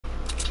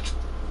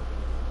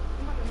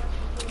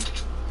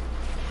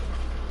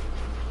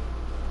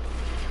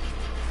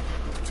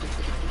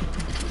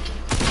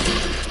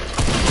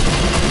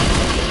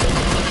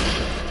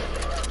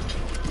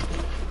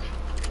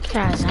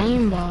ass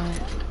aimbot.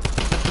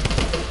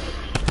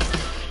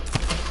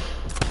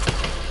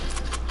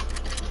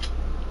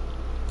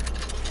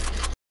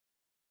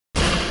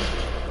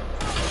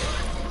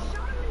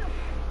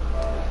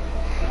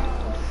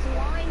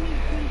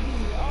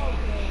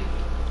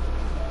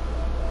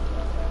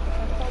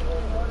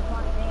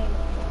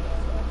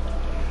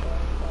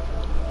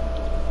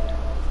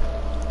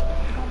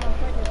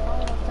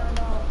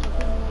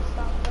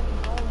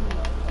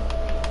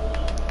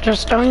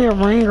 Just turn your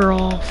ringer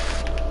off.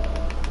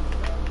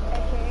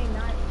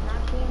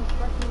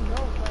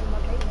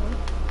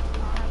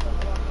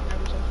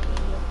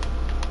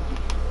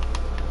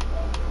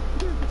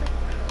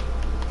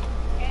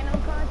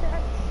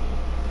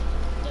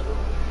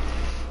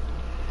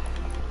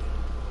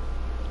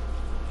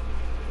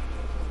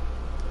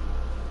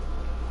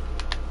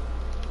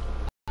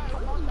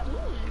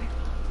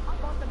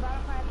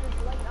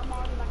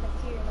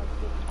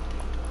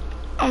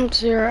 I'm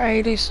tier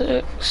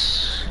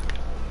 86.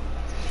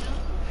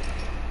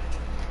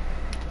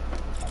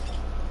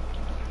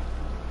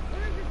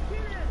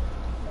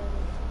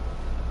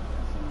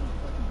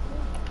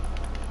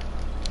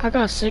 I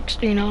got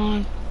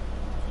 69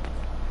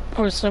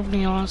 or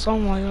 79,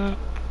 something like that.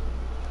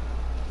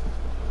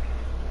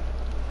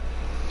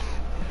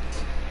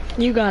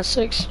 You got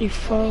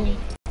 64.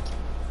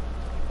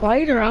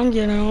 Later, I'm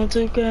getting on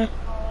 2K.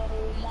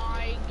 Oh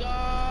my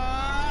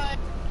god!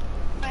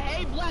 I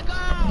hate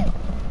Blackout!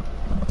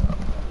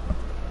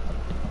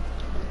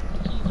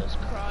 Jesus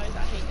Christ,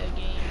 I hate that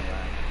game, bro.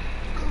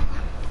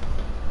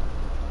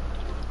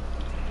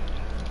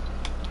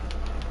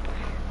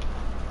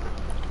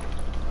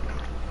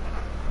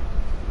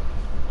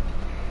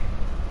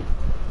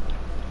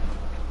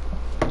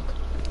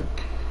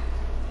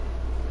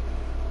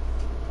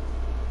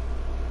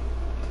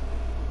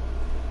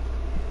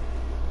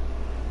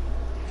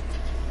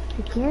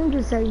 You can't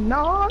just say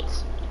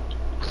not.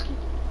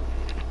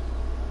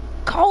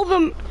 Call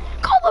the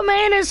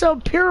man as a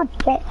pure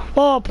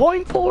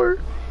point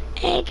forward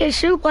and can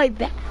shoot like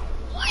that.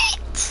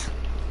 What?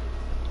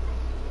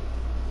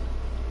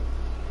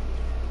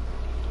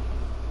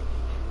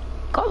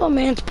 Call the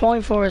man's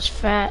point forward is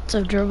fat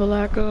to dribble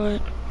that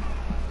good.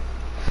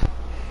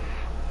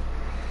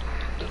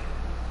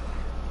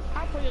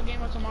 I'll play your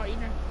game on tomorrow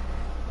evening.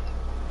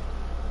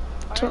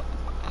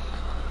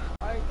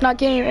 Not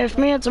game. If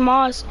me and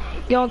Tomas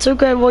get on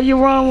 2K, will you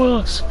run with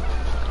us?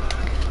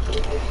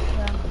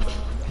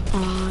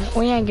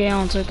 We ain't getting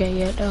on 2K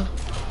yet though.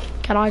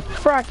 Can I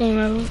fracking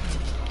move?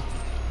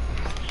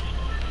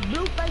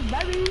 Blue face,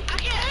 baby. I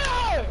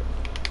can't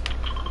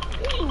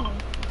hit her!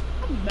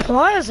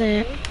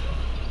 Pleasant.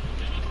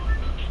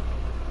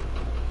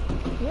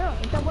 Yeah,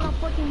 is that what I'm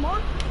fucking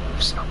mark?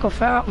 Suck a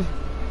fountain.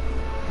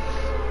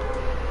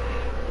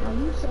 Now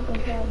you suck a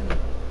fountain.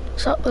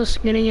 Suck the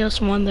skinniest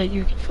one that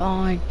you can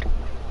find.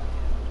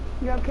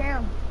 Yo,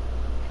 Cam.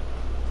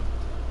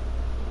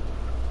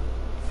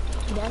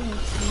 That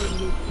is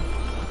really.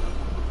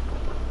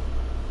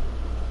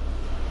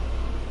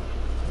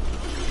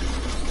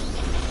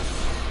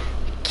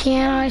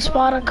 Can I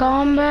spot a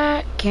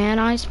combat? Can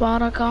I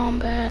spot a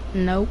combat?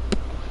 Nope.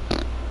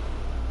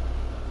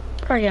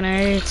 Friggin'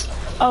 AIDS.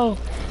 Oh,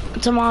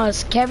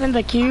 Tomas, Kevin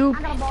the Cube.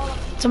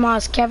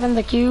 Tomas, Kevin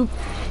the Cube,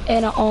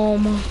 and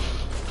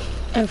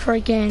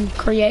freaking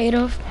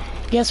Creative.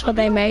 Guess what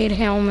they made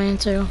him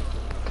into?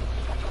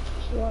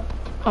 What?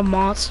 A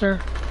monster.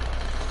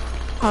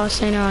 I was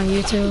seeing it on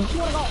YouTube.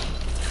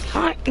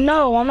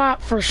 No, I'm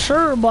not for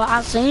sure, but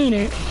I seen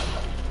it.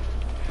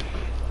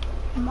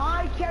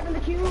 My Kevin the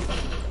Cube?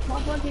 My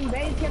fucking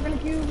babe Kevin the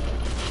Cube?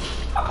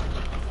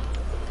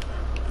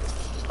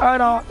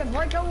 Alright, I have to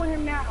break up with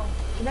him now.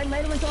 They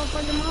made him into a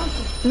fucking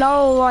monster.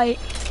 no, like,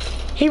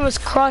 he was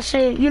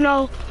crushing, you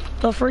know,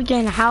 the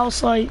freaking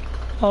house, like,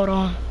 hold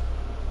on.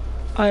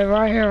 Alright,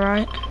 right here,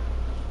 right?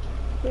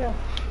 Yeah.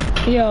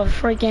 Yeah,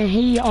 freaking,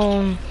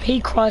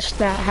 he crushed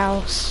that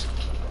house.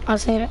 I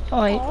seen it,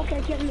 like. Oh,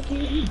 okay, Kevin the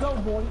Cube, you go,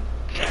 boy.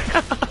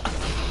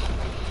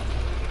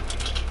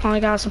 Only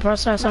got a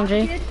suppressor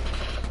SMG.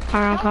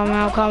 Alright,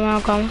 I'm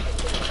coming.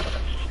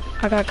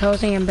 I got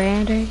cozy and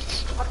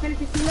band-aids.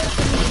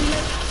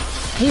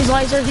 He's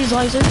laser.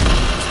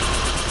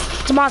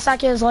 Tomas, that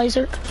kid's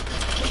laser.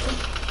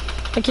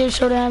 The kid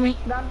shooting at me.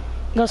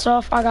 Good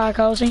stuff, I got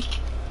cozy.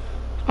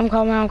 I'm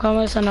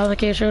coming. It's another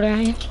kid shooting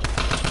at you.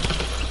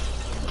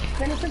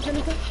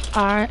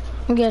 Alright,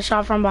 I'm getting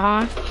shot from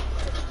behind.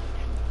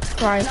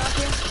 Right.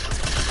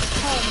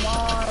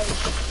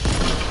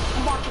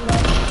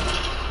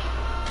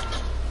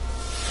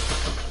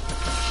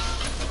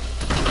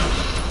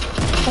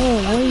 Oh,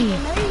 wait.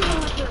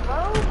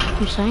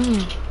 I'm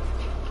saying.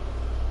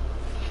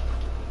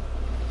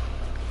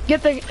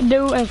 Get the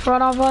dude in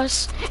front of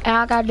us, and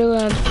I got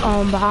dude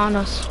behind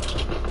us.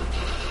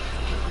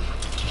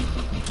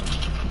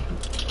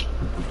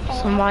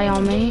 Somebody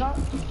on me.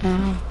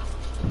 Yeah.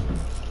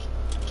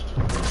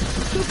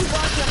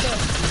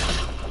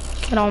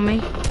 Get on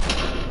me.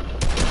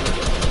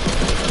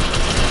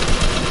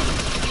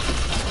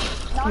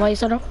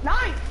 Laser him.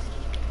 Nice.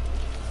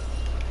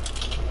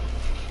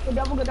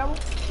 Good double.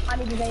 I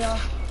need his AR.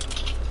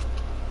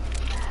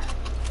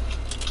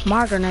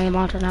 My grenade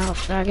launcher now,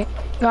 faggot.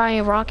 Guy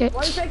in rockets.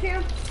 What you say,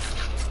 Cam?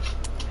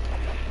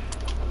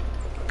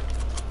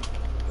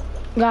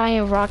 Guy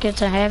in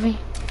rockets and heavy.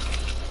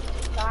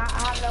 No, I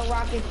have no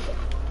rockets.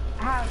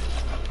 I have.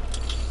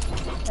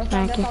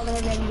 Thank you. All the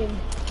heavy I can give me.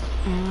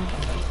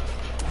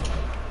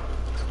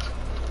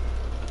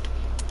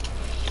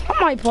 I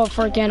might put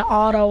freaking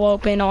auto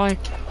open on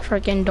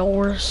freaking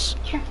doors.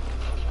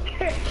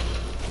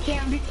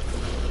 Cam, you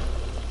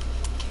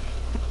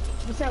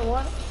said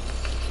what?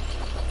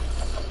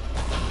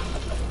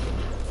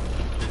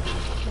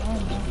 I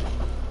don't know.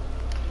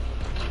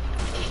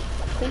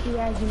 I think you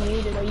guys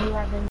muted or you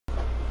haven't.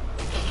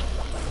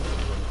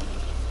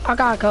 I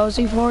got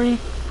cozy for you.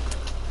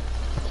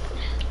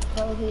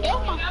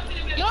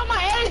 You're on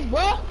my ass,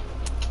 bro.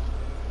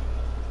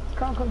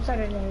 Come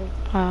Saturday.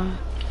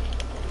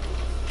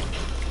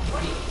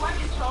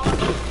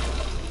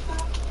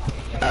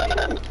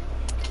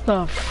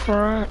 The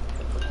front.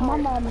 My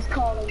mom is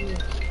calling you.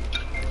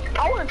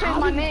 I want to change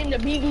my name to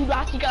Bigu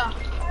Basika.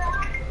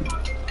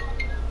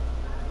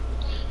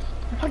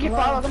 If I get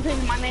followers, I'm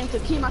changing my name to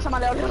Kima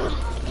Samadel.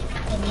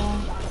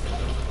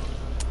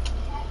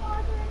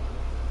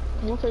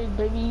 Okay,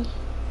 baby.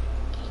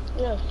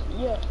 Yeah,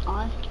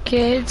 I.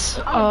 Kids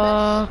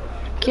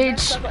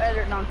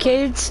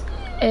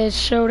is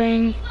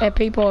shooting at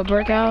people at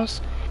brick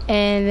house,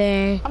 and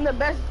then I'm the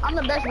best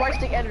white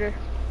stick editor.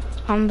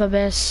 I'm the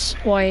best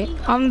white.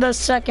 I'm the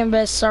second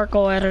best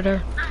circle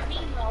editor.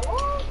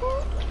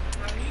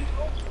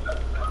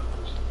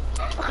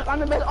 I'm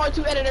the best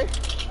R2 editor.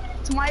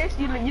 Tomias,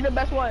 you're the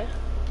best one.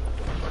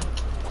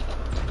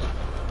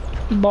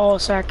 Ball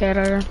sack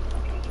editor.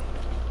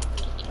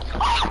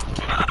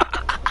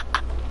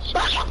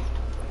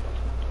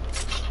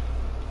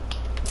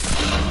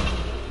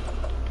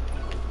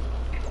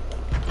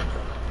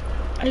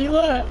 Hey,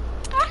 look.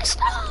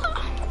 Stop.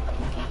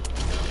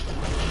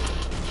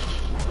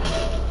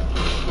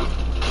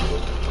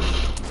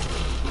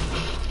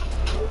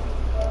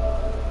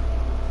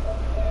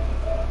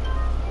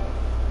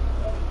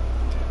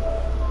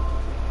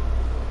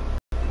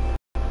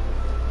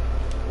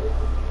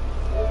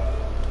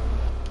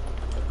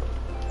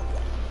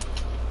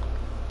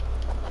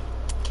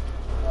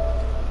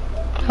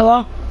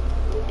 Hello?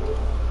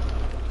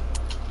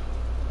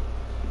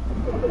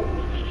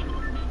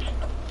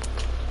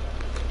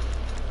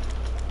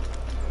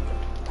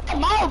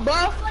 Come on, bro.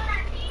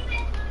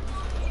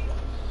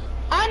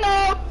 I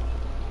know.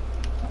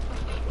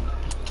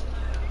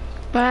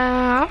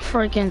 Man, I'm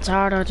freaking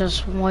tired of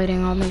just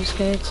waiting on these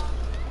kids.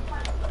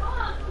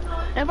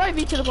 Invite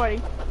me to the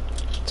party.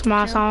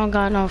 Tomas, I don't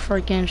got no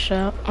freaking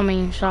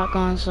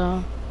shotgun,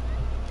 so.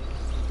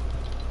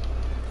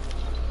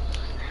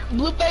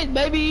 Blueface,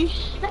 baby.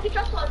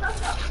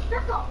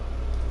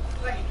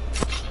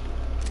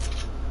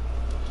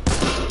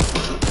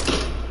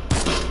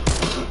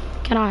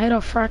 Can I hit a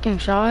fracking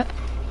shot?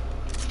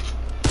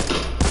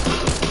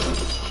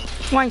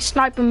 You ain't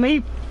sniping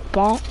me,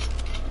 bump.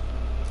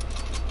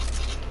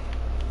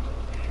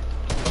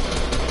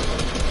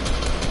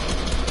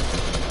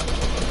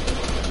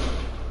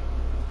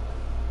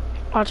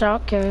 Watch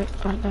out, kid,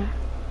 right there.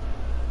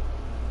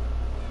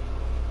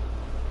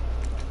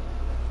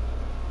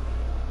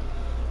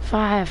 If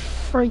I have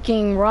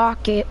freaking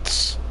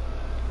rockets.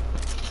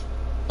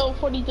 Oh,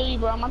 43,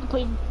 bro. I'm about to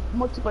play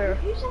multiplayer.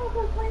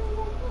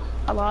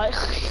 I lied.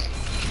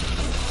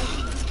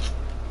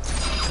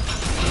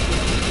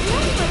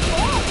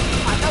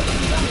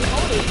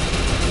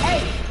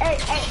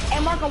 Hey,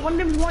 Marco, one of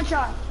them is one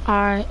shot.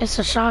 Alright, it's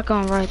a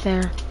shotgun right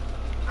there.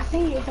 I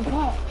see it, it's a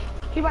pump.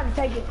 He about to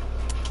take it.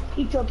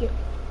 He took it.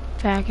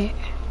 Faggot.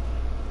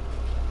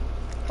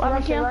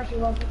 Rush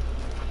it.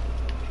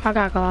 I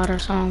got glider,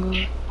 so I'm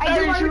good.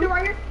 Hey, do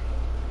right here.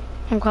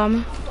 I'm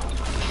coming.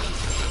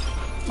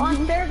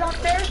 On stairs,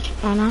 upstairs.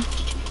 I know.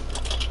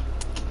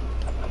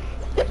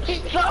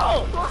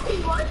 No!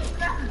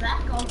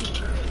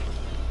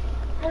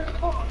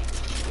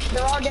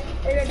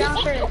 They're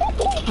downstairs.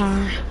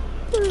 Alright.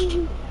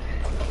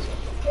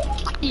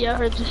 Yeah, I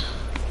heard you.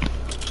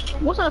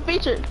 What's on the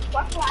feature?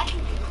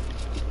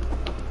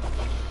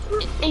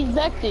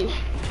 Exactly.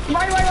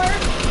 Right.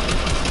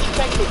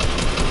 Exactly.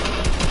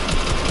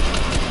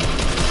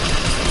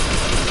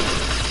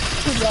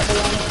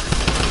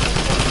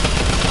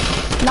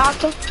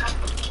 Knocked him.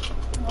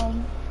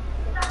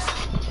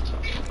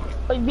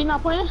 Oh, you be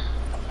not playing?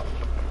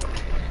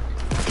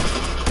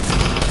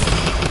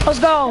 Let's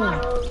go.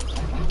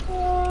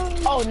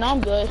 Oh, no, I'm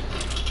good.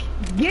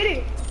 Get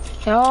it.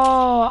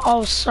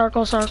 Oh,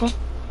 circle.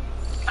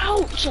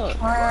 Ouch!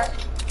 Alright.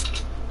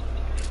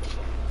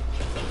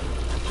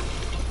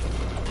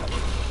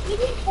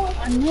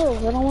 I know, I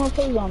don't want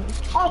to play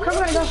zombies. Oh, come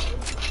on, go.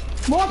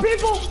 More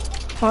people.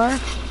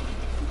 What?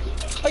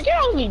 Oh, get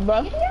on me,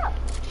 bro. Yeah.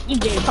 You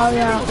did. Oh,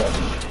 yeah.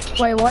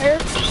 Wait, what here?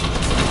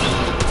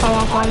 Oh,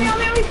 I'm coming.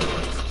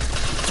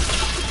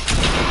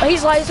 Oh,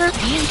 he's laser.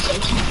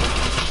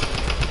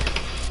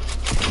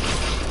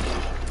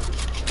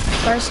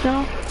 First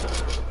now.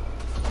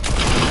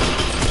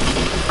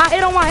 I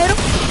hit him, I hit him.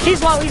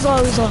 He's low, he's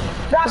low, he's low.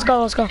 Let's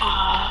go, let's go.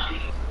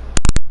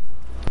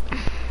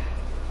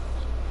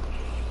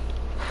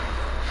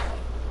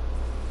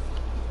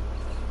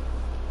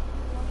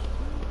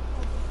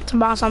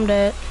 Tobias, I'm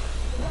dead.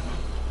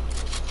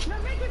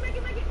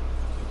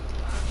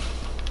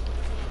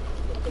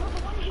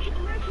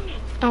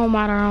 Don't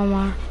matter, don't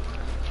matter.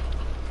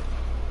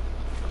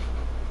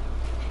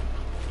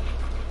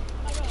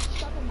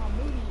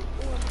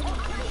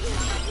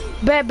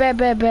 Bet, bet,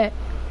 bet, bet.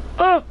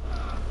 Oh,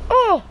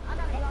 oh,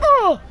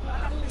 oh,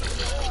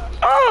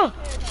 oh,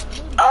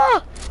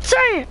 oh,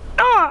 dang it.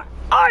 Oh,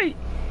 alright,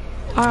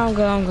 I'm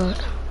good, I'm good.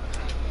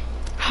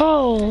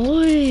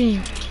 Holy.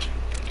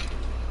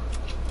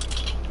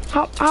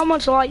 How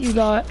much light you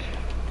got?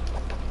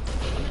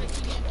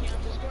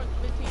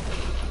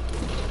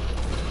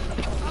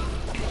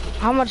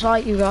 How much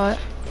light you got?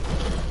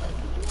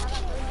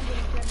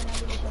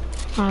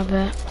 I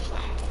bet.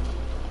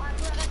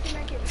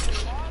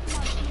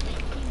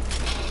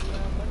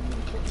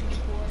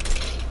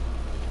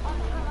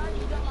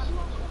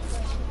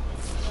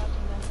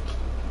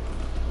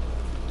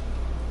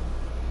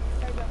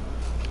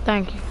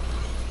 Thank you.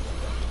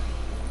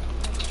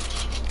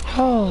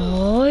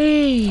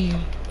 Holy.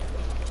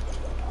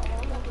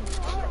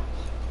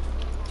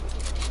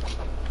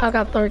 I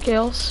got 3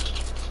 kills.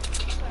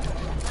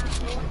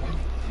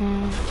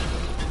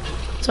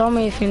 Tell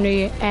me if you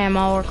need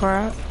ammo or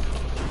crap.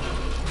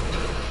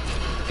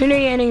 You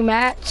need any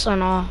mats or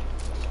no?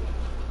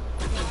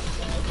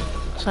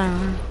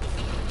 Same.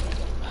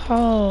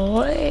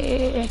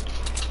 Holy.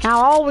 Now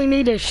all we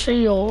need is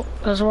shield,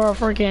 because we're a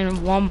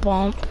freaking 1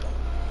 pump.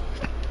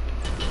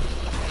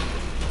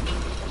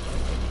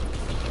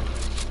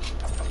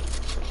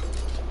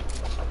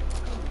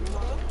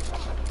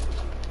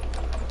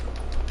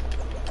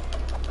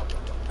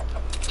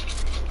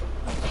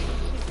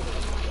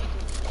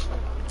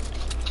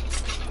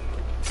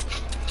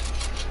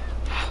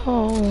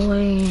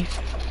 Holy.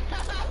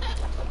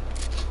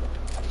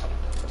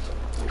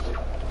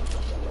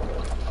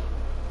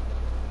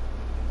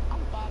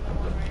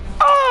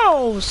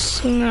 Oh,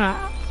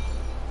 snap.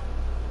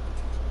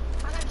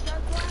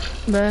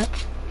 Bet.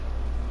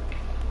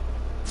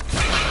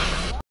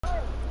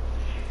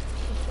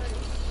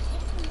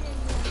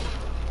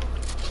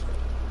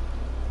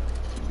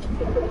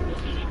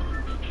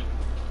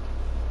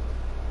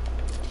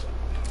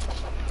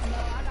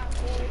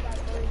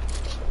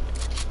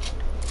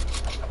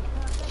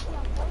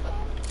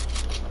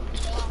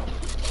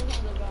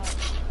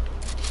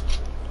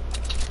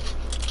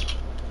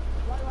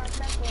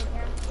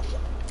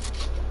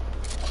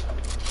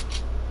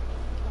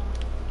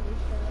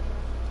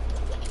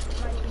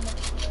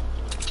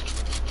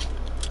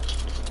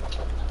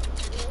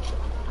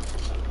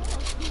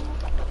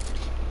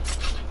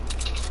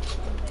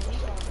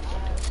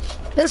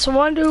 This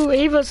one dude,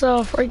 he was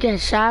a freaking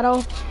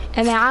shadow,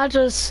 and then I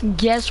just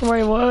guessed where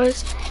he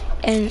was,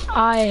 and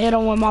I hit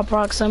him with my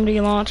proximity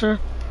launcher.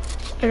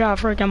 I got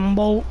a freaking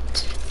bolt.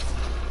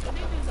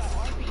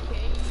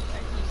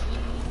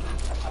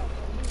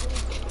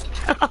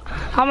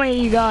 How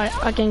many you got?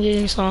 I can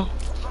give you some.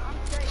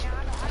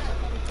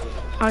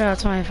 I got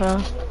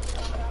 25.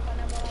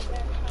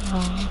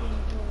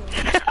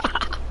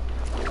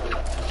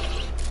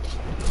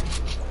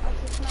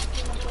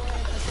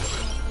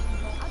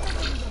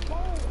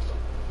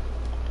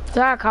 Is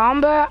that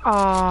combat?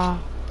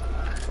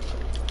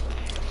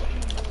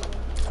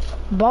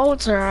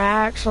 Bolts are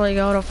actually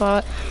gonna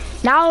fuck.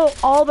 Now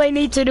all they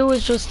need to do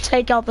is just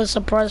take out the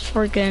suppressed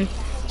freaking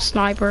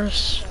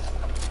snipers.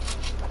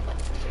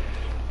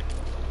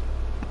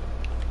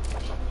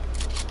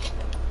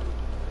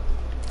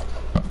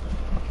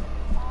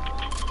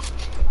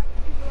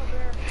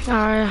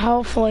 Alright,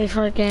 hopefully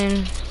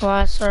freaking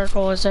last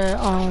circle is at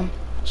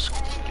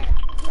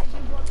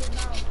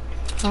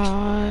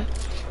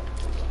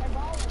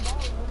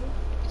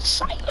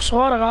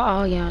swear to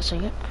God. Oh yeah, I see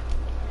it.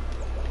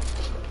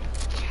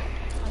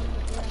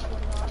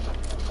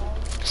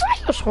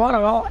 I swear to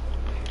God.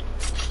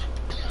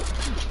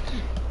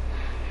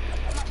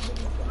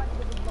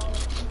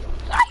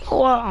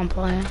 What I'm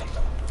playing.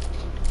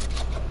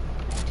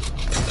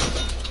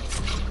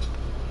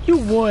 You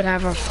would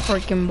have a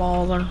freaking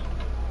baller.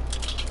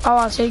 Oh,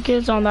 I see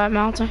kids on that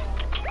mountain.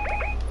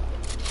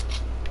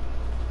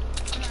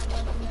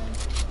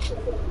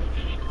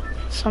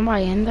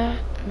 Somebody in that?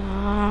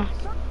 Nah.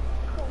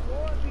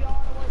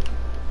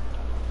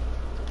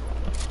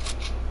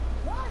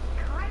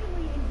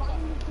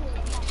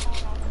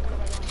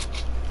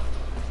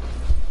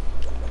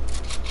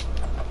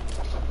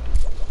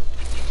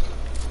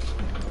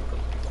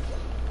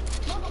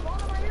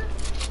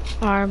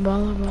 Alright,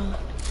 baller.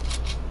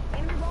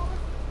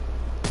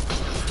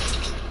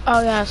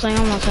 Oh yeah, I see him,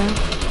 I see him.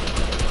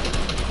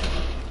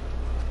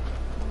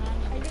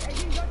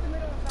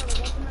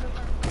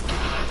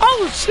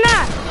 Oh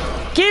snap!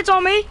 Kids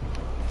on me!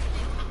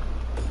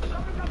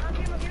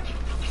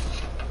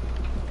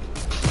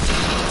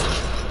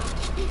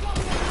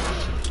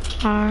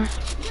 Alright.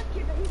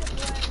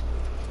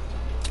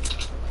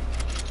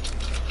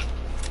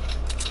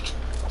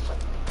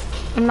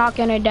 I'm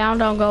knocking it down,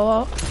 don't go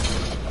up.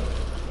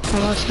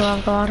 Unless you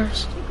have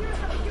ladders.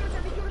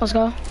 Let's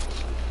go.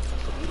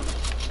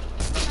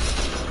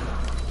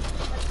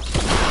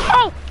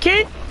 Oh,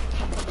 kid!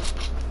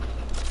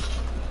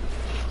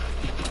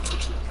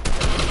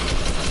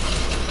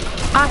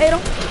 I hit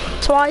him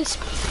twice.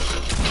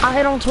 I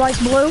hit him twice,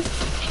 blue.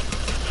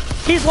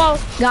 He's low.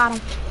 Got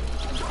him.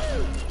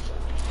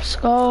 Let's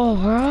go,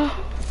 bro.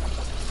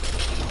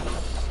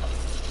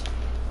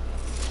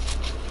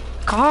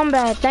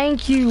 Combat,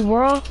 thank you,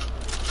 bro.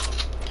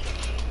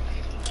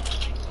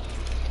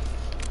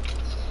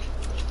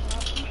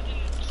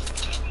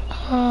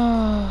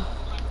 Oh.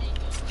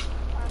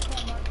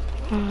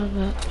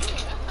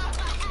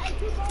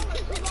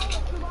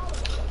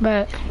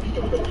 Bet.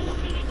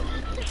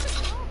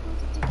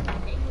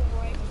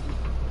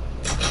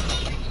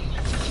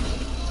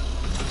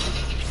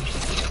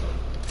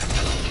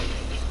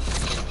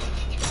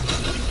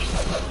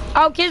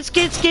 Oh, kids,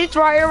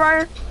 right here,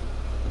 right here.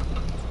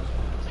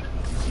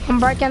 I'm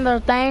breaking their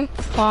thing.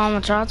 Well, I'm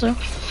gonna try to.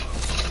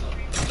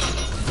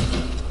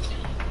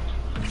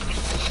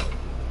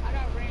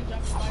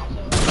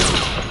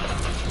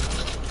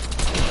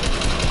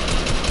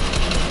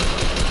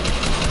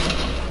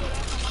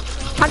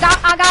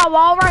 I got a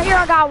wall right here.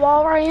 I got a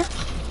wall right here.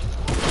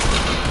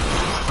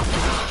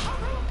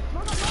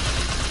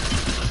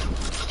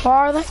 Where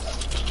are they?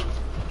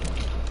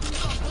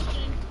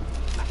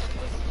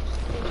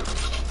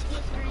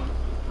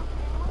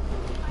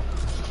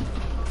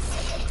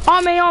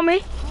 On me, on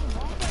me.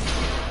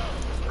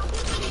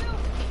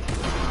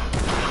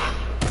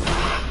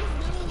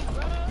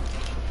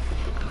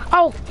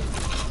 Oh.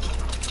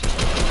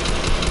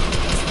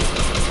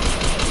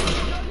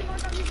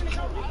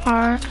 All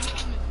right.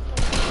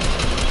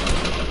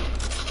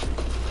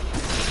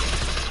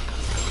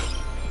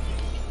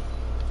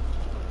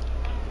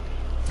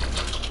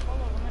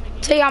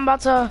 See, I'm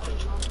about to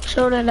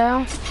shoot it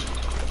down.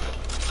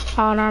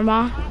 Oh, never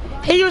mind.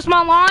 He used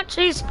my launch.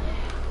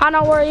 I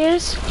know where he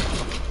is.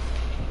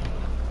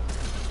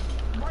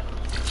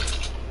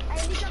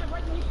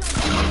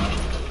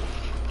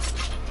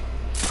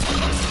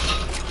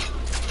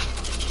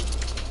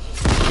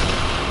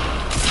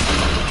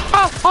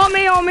 Oh, on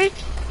me, on me.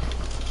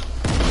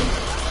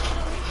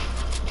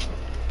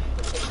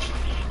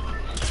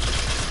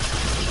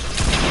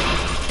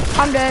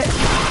 I'm dead.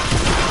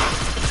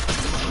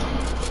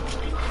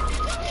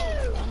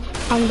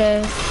 I'm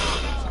dead.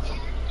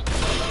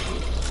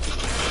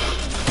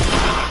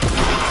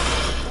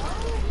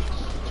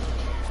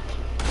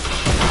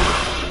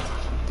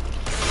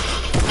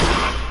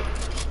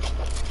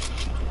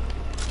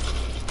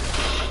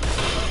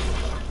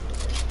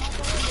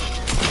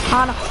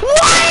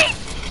 What?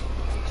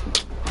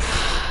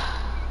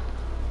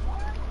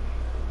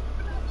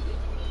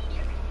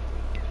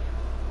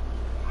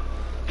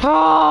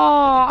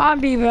 Oh, I'll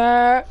be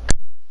back.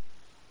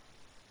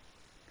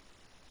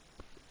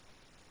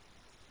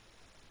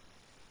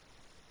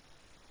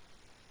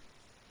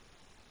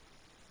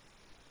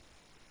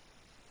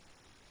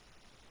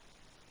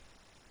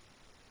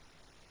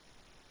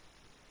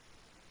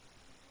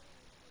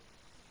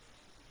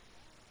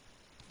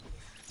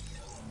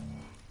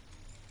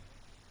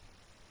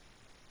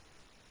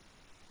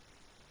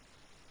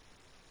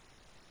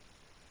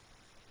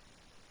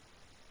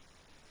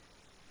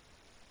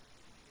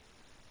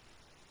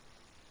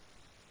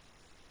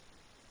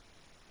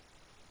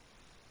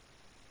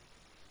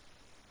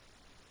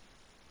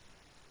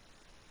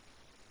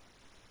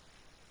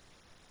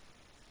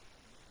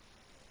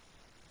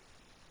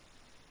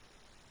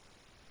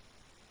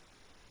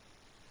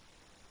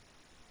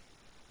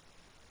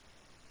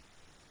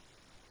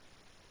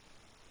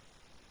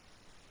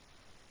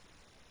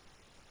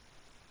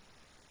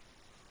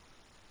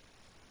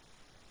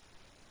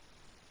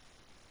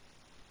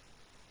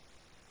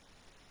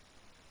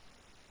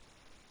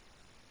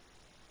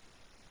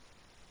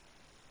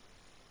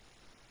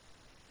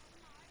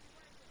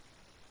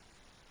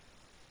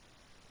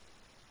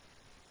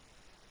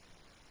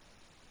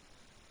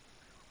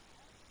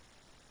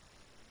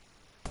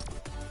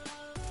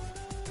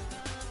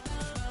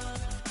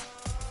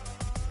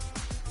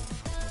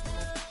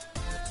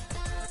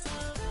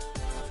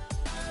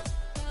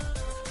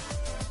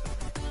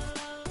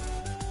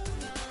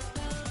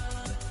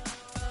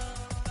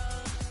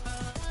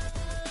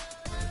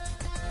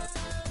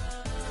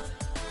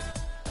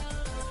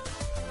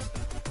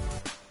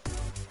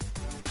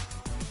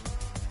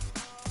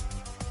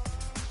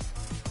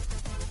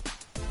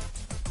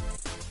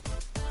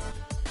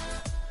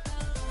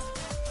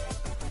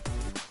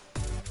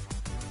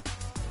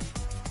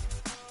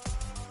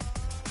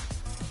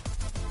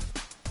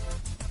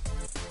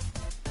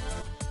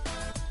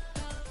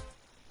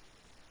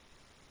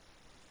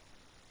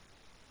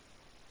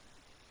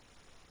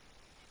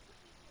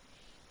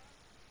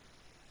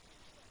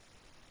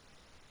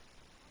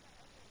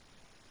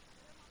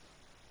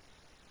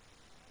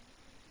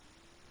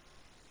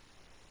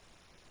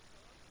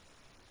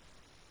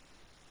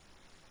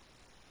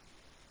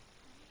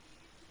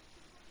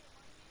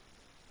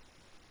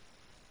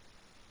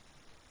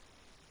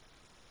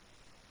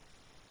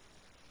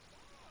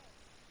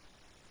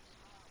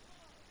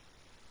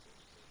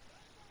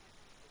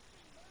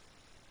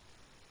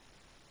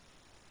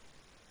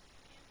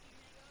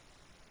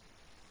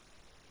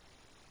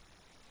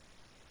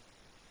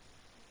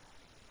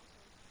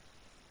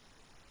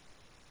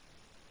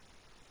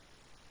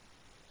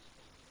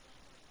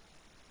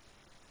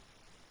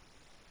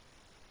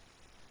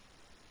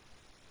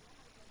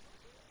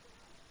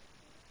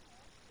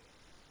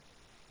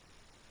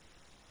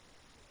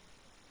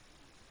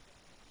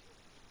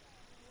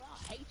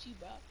 hate you,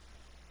 bro.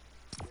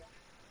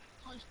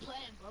 I'm just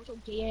playing, bro. So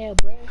yeah,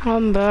 bro.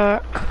 I'm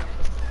back.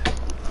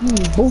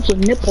 Boots a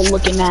nipple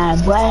looking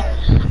at, bro.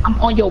 I'm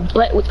on your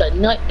butt with a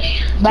nut.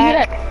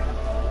 Back.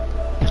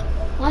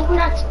 Why is it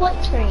not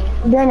split screen?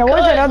 Daniel,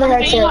 where's that other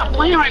I'm headset? not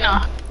playing right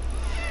now.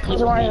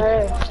 It's right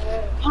here.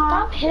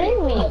 Stop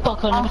hitting me.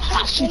 Fuck her, nigga.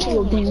 I'll shoot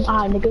you, damn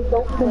eye,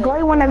 nigga. The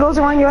gray one that goes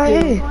around your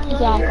head.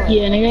 Exactly.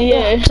 Yeah,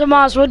 nigga, yeah.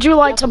 Tomas, would you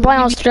like to play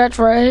on stretch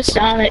race?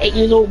 Down at 8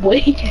 years old, boy.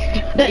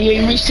 You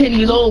ain't reached 10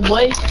 years old,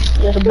 boy.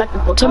 Just back the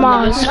fuck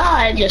Tomas.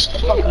 Side, just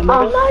fucking Oh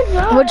nigga. my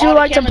god. Would you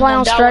like to play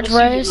on stretch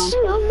race?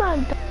 Oh my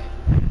god.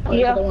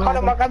 Yeah, hold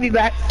on, Mark, I'll be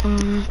back.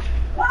 I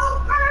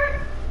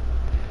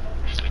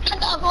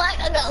got black,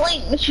 I got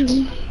white. What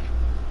you?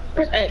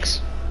 Where's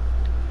X?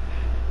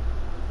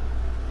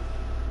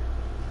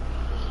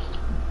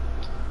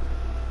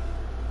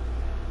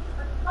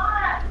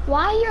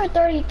 Why you're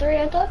 33?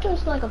 I thought it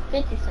was like a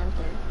 50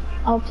 something.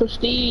 I'm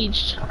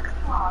prestiged.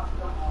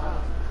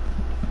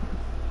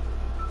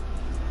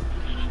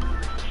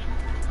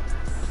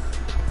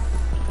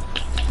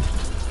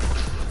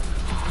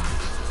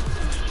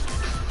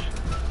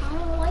 I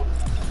don't like.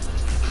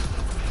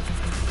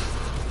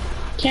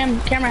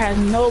 Camera has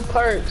no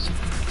perks.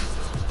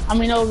 I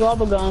mean, no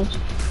rubber guns.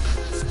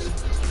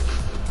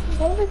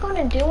 What are we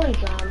gonna do in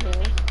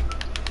zombies?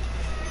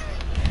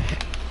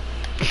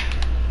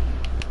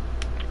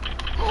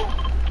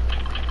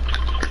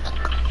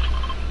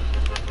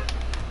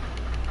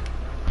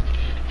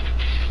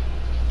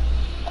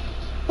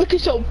 Look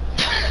at your.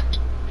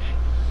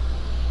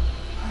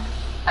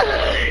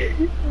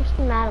 What's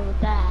the matter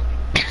with that?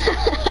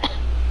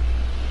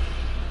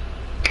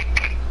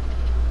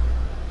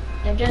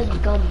 They're just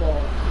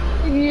gumballs.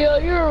 Yeah,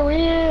 you're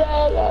weird.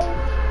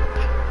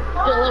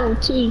 You're level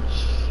 2.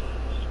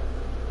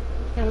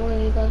 And what do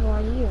you guys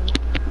want to use?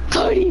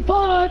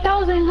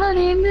 34,000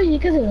 honey million.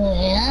 Cause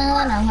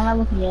I'm gonna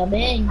look at your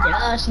bed,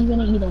 Josh. You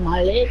gonna eat on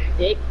my leg,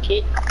 dick,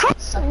 kick.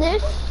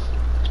 This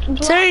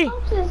See? Black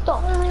Ops is the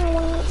only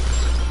one.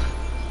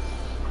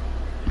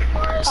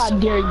 I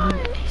dare you.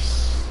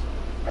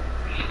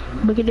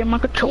 Look at my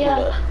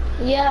controller.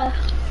 Yeah.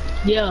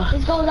 Yeah.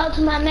 This goes out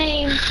to my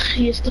name.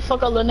 Yes, the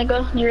fuck up, little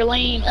nigga. You're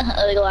lame.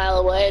 Like a while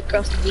away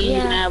across the beach,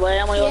 Yeah. man. Boy,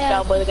 I'm gonna go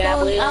scout boy, the guy,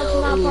 Goes boy. out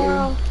to my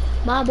girl,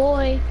 my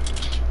boy,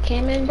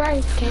 Cameron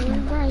Bryce.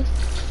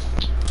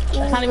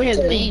 That's not even his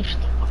name.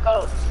 Shut the fuck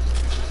up.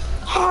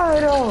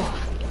 Hardo.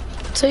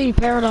 See,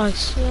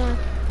 Paradise. Yeah.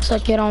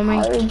 Suck it on me.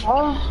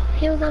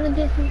 He was on a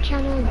Disney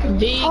Channel.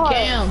 D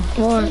Cam.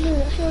 What? He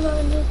was on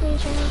a Disney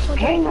Channel. For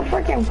Dang, I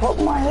freaking broke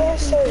my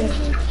headset.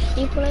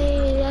 He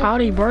played.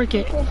 How'd he break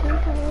it?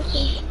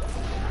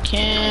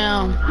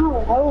 Cam. I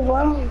don't know,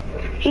 bro.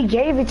 He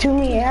gave it to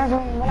me, and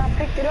when I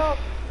picked it up,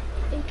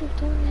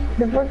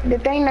 the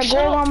thing that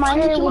grabbed on my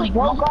head was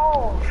broke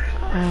off.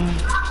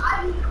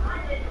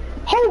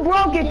 Who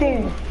broke it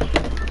then?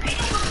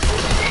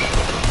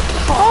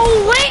 Oh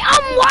wait,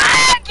 I'm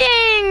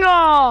lagging!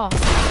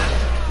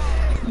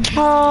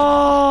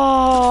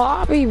 Oh,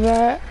 I'll be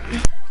back.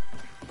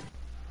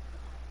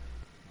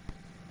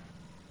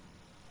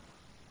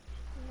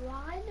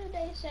 Why do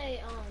they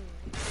say I'm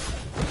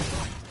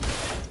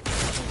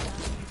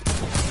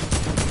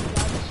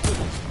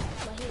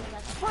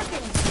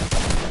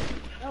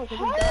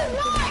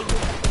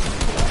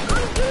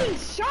getting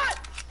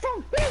shot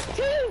from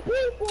 15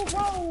 people,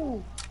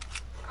 bro.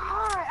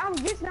 God, I'm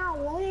just now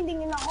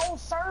landing in the whole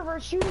server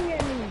shooting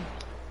at me.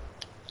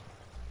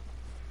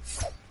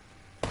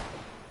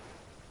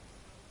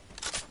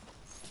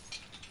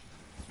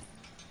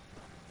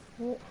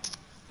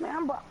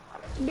 Man,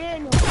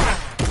 Daniel,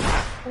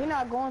 we're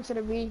not going to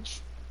the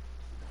beach.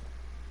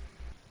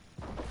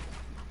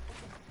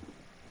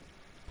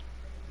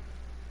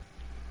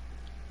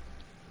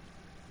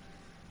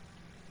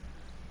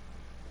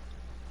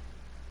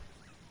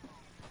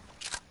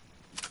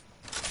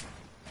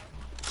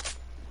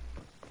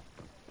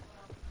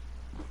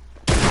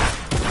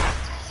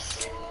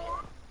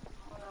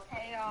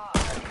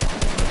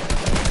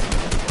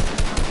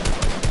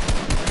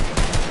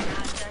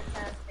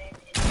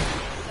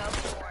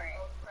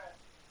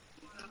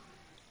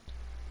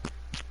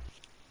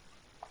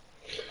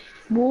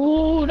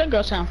 Ooh, that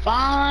girl sound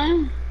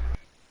fine.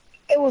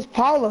 It was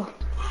Paula.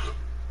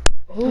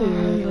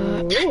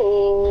 Ooh,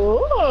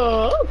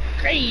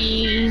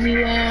 crazy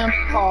man,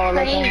 Paula.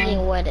 crazy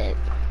with it.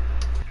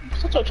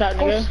 What's your trap,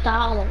 Go nigga?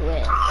 style with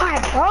it.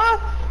 Hi, bro.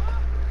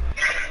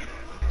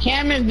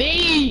 Cameron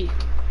V.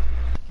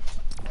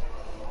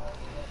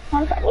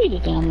 Wait a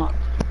damn lot.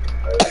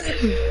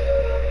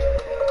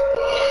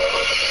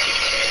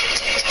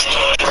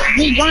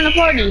 V, join the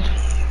party.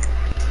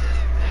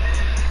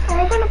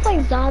 Are we gonna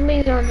play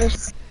zombies or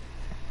just?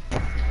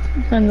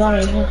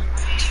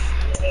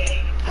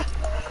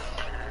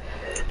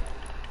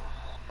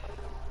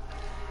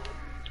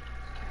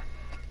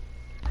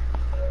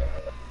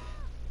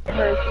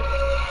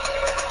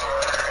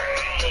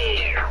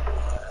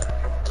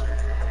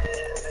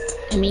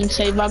 It means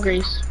save by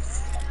grace.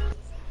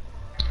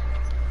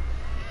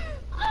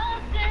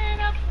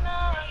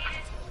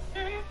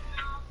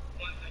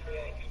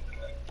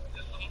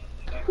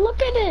 Look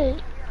at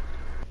it.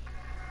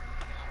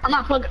 I'm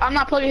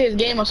not plugging his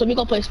game up, so we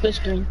gonna play split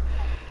screen.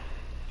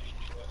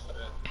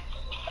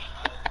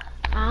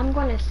 I'm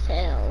gonna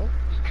sell.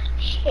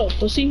 Oh,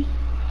 pussy.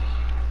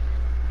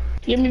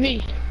 Give me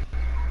B.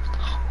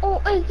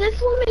 Oh, is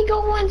this when we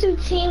go into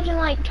teams and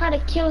like try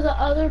to kill the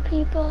other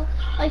people?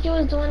 Like it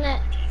was doing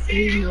that.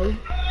 No.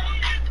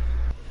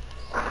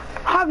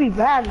 I'll be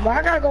back, but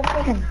I gotta go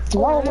fucking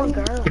blow Oh, him.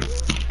 girl.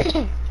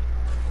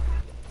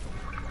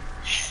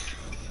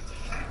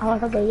 I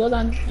like okay, hold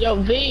on.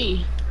 Yo,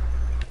 V.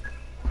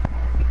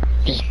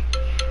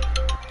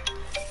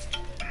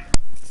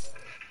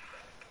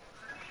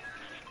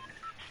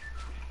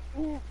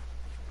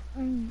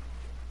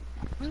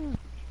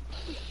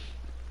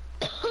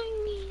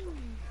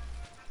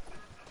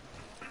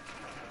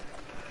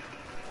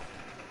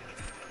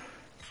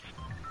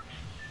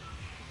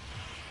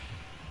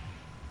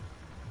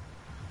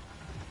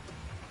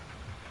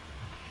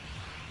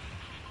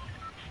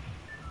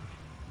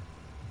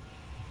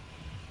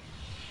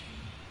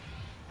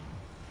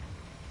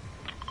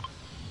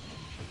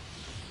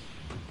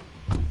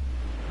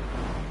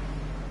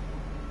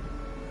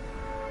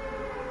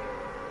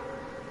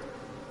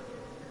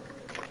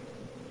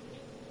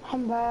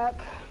 I'm back.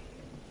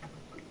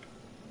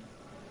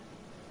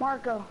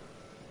 Marco.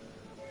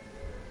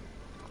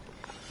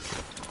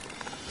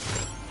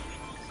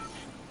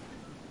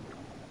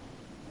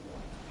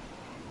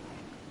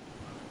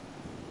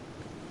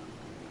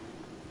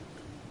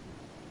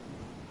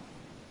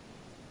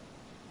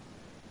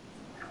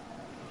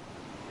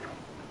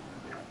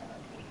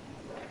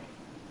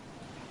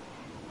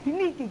 You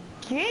need to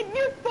get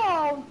your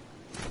phone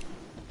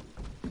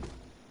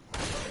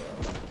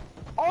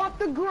off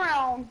the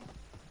ground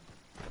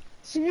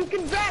so you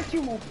can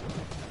vacuum it.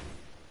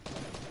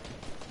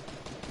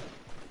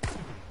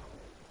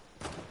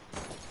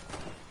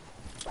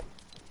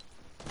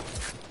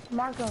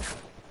 Marco.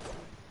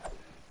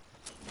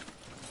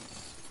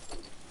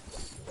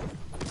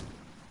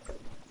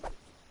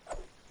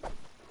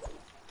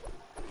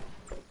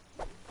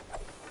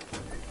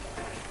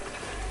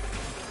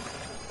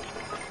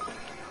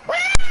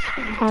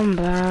 I'm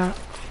back.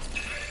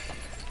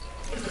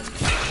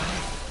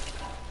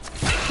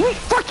 You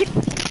fucking...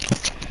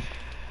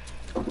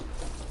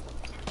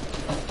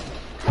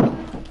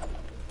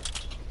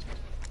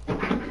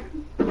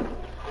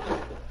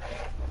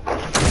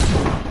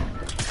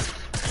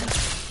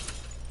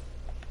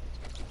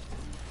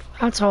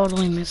 I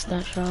totally missed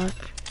that shot.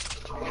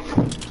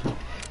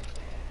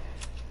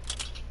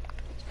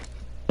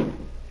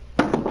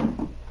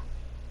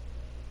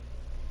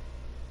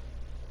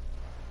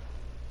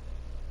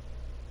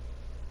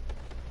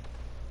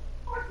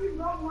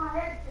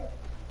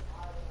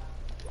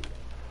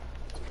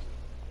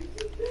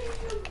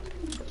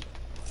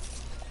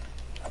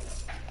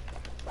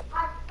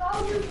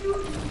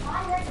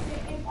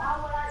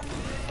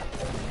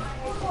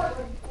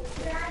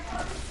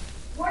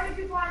 Where did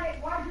you find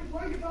it? Where'd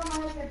you throw my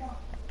headset on?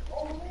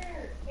 Over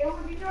there. It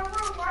was in your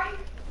room, right?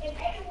 And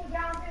Aiden was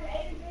downstairs.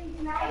 Aiden thinks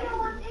you know. Aiden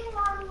was in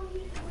my room.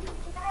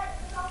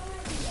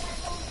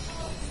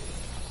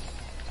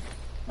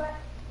 But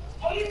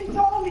Aiden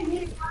told me he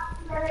didn't have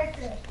your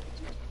headset.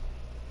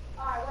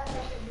 Alright, what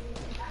headset do you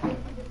think? I think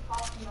he just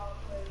called me all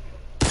crazy.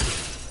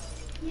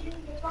 He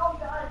didn't get called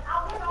to us.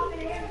 I was talking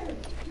to him.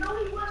 No,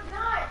 he was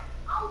not.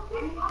 I was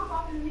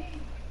talking to me.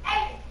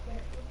 Aiden!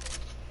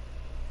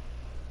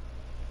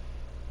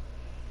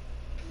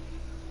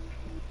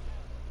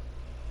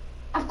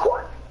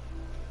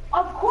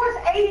 Of course,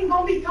 Aiden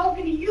gonna be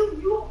talking to you.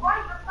 You were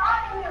right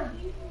beside him.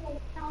 You were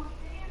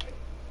downstairs.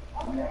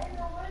 Over there in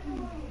the living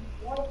room.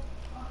 What?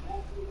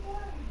 What you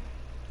doing?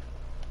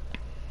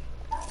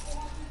 That's what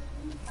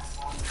I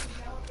was doing.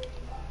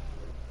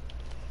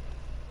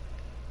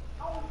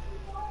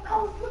 I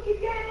was looking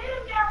at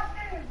him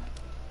downstairs.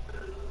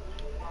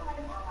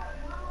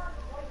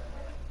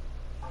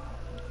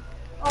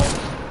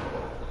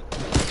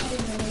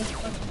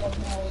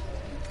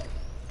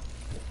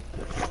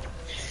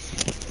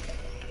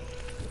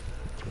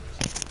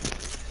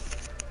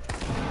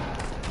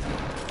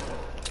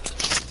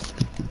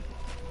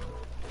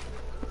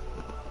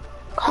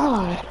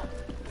 God.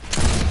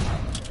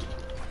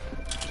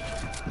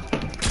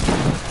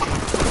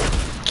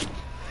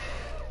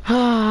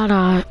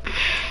 Alright.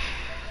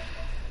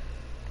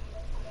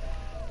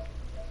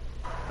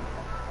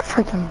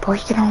 Freaking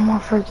breaking all my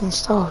freaking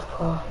stuff,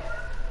 bro.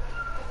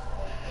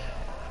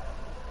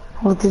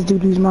 Let this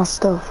dude use my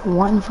stuff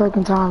one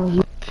freaking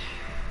time.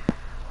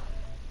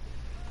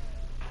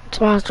 That's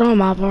why I was throwing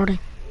my party.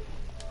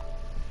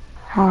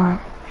 Alright.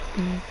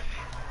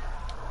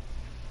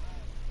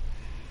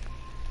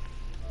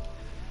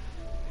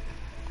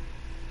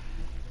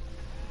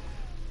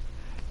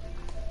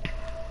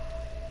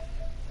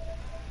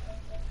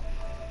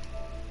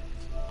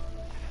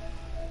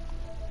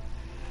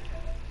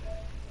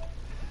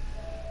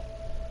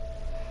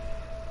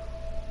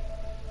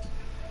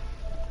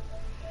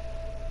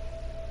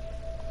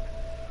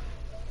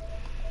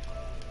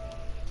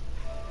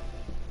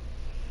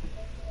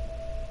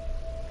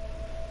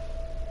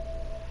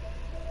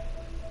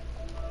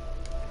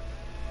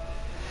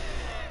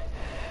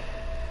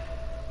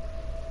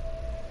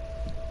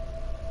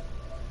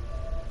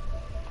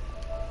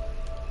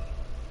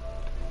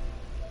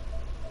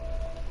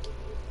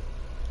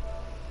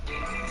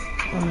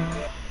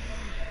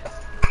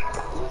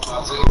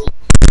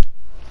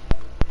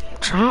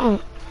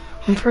 Trump.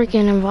 I'm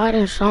freaking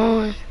inviting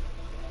Sean.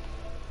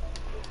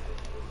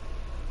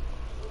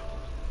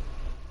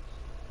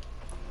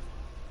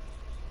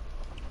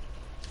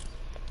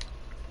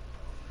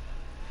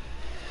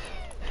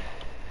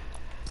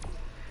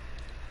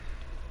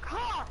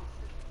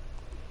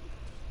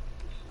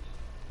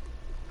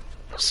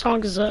 What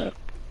song is that?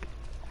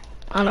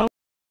 I know.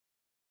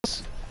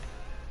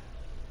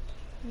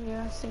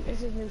 Yeah, I think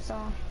this is a new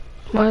song.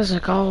 What is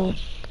it called?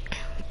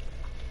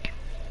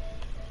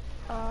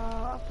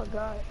 I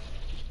forgot.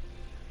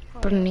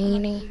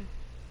 Panini.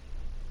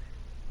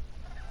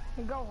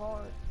 It go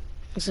hard.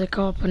 Is it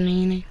called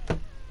Panini?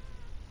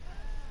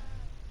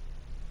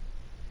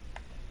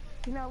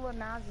 You know Lil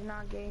Nas is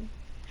not gay.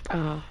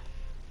 Oh.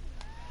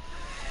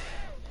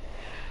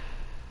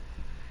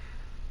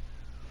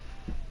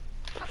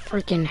 I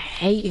freaking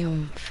hate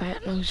him,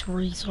 fat nose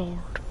retard.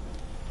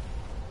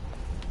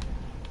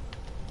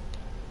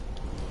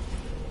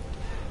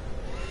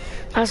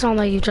 That song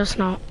that you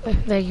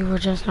were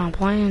just not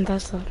playing.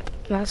 That's the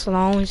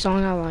only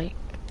song I like.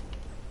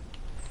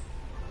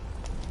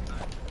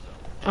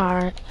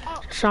 Alright,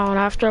 Sean,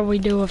 after we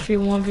do a few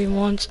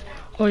 1v1s,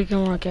 we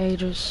can work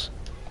Aegis.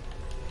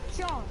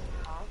 Sean.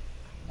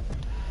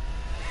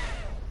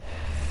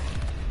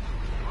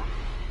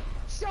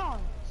 Sean.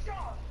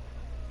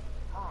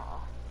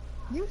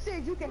 You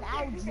said you can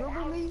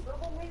out-dribble me?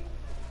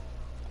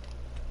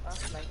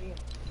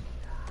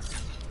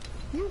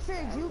 You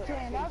said you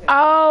can.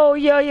 Oh,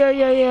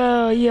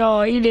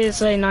 yo, he did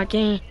say not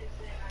can.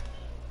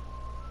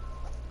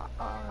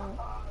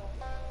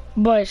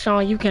 But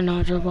Sean, you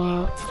cannot dribble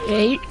out.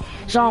 Yeah,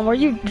 Sean, were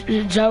you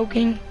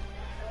joking?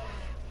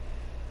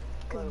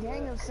 Cause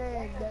Daniel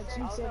said that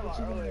you said that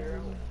you can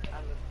dribble.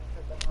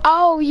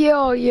 Oh,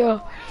 yeah,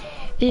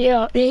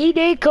 he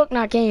did cook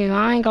not can.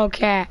 I ain't gonna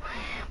cap.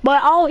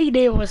 But all he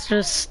did was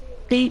just,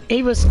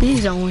 he was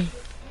sneezing.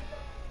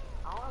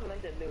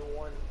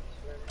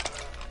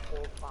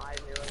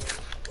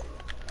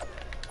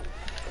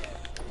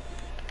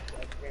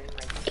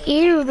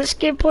 Ew, this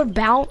kid put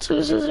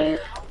bounces in there.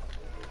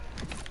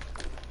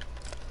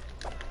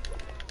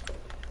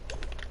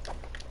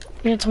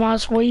 It's my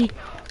sweet.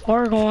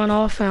 We're going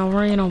off and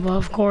arena, but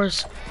of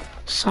course,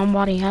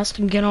 somebody has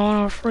to get on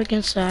our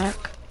freaking sack.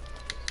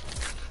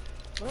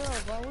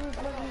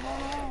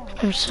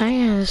 I'm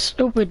saying, this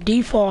stupid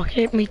default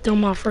hit me through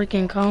my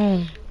freaking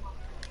cone.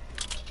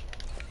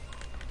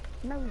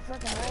 No, you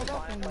fucking rolled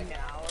up in me. Like an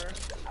hour.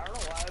 I don't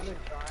know why I've been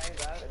trying,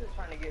 but I've been just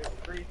trying to get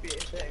free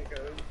PSN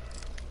codes.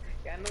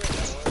 Yeah, I know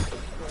that works.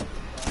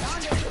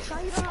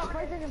 Sean, you don't have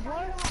PlayStation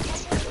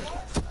Plus?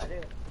 I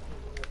do.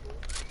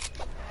 I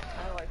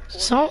have like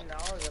So,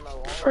 $14 in my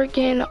wallet.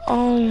 freaking,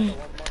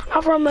 I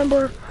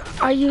remember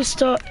I used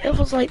to, it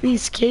was like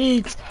these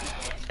kids,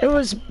 it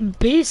was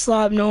Beast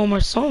Lab Gnome or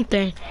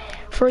something,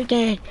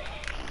 freaking,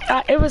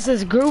 it was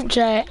this group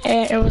chat,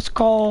 and it was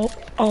called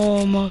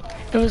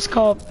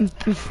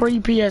free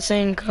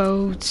PSN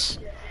codes,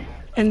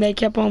 and they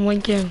kept on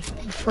linking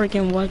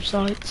freaking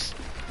websites.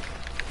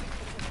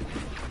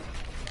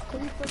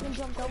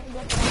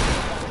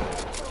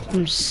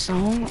 I'm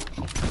so...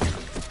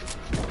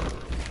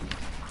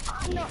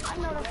 I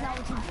know that's not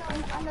what you do.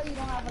 I know you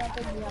don't have what I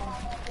think you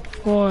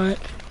have. What?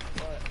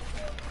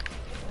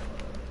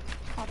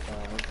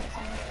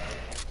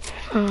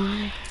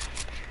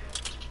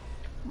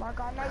 Mark,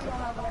 I know you don't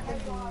have what I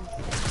think you have.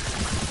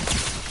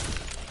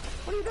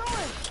 What are you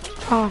doing?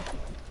 Oh.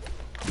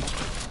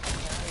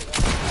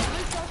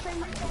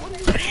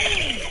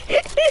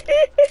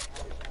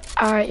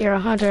 Alright, you're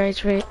 100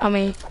 HP. I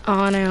mean,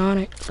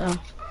 100, so.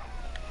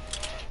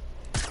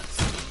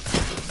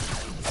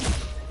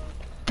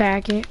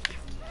 Tag it.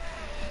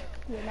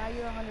 Yeah, now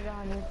you're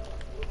 100.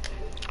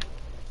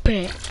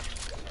 Bet.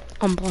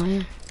 I'm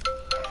playing.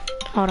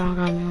 Hold on,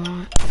 got me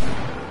on.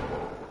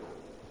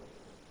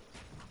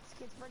 This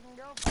kid's freaking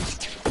girlfriend.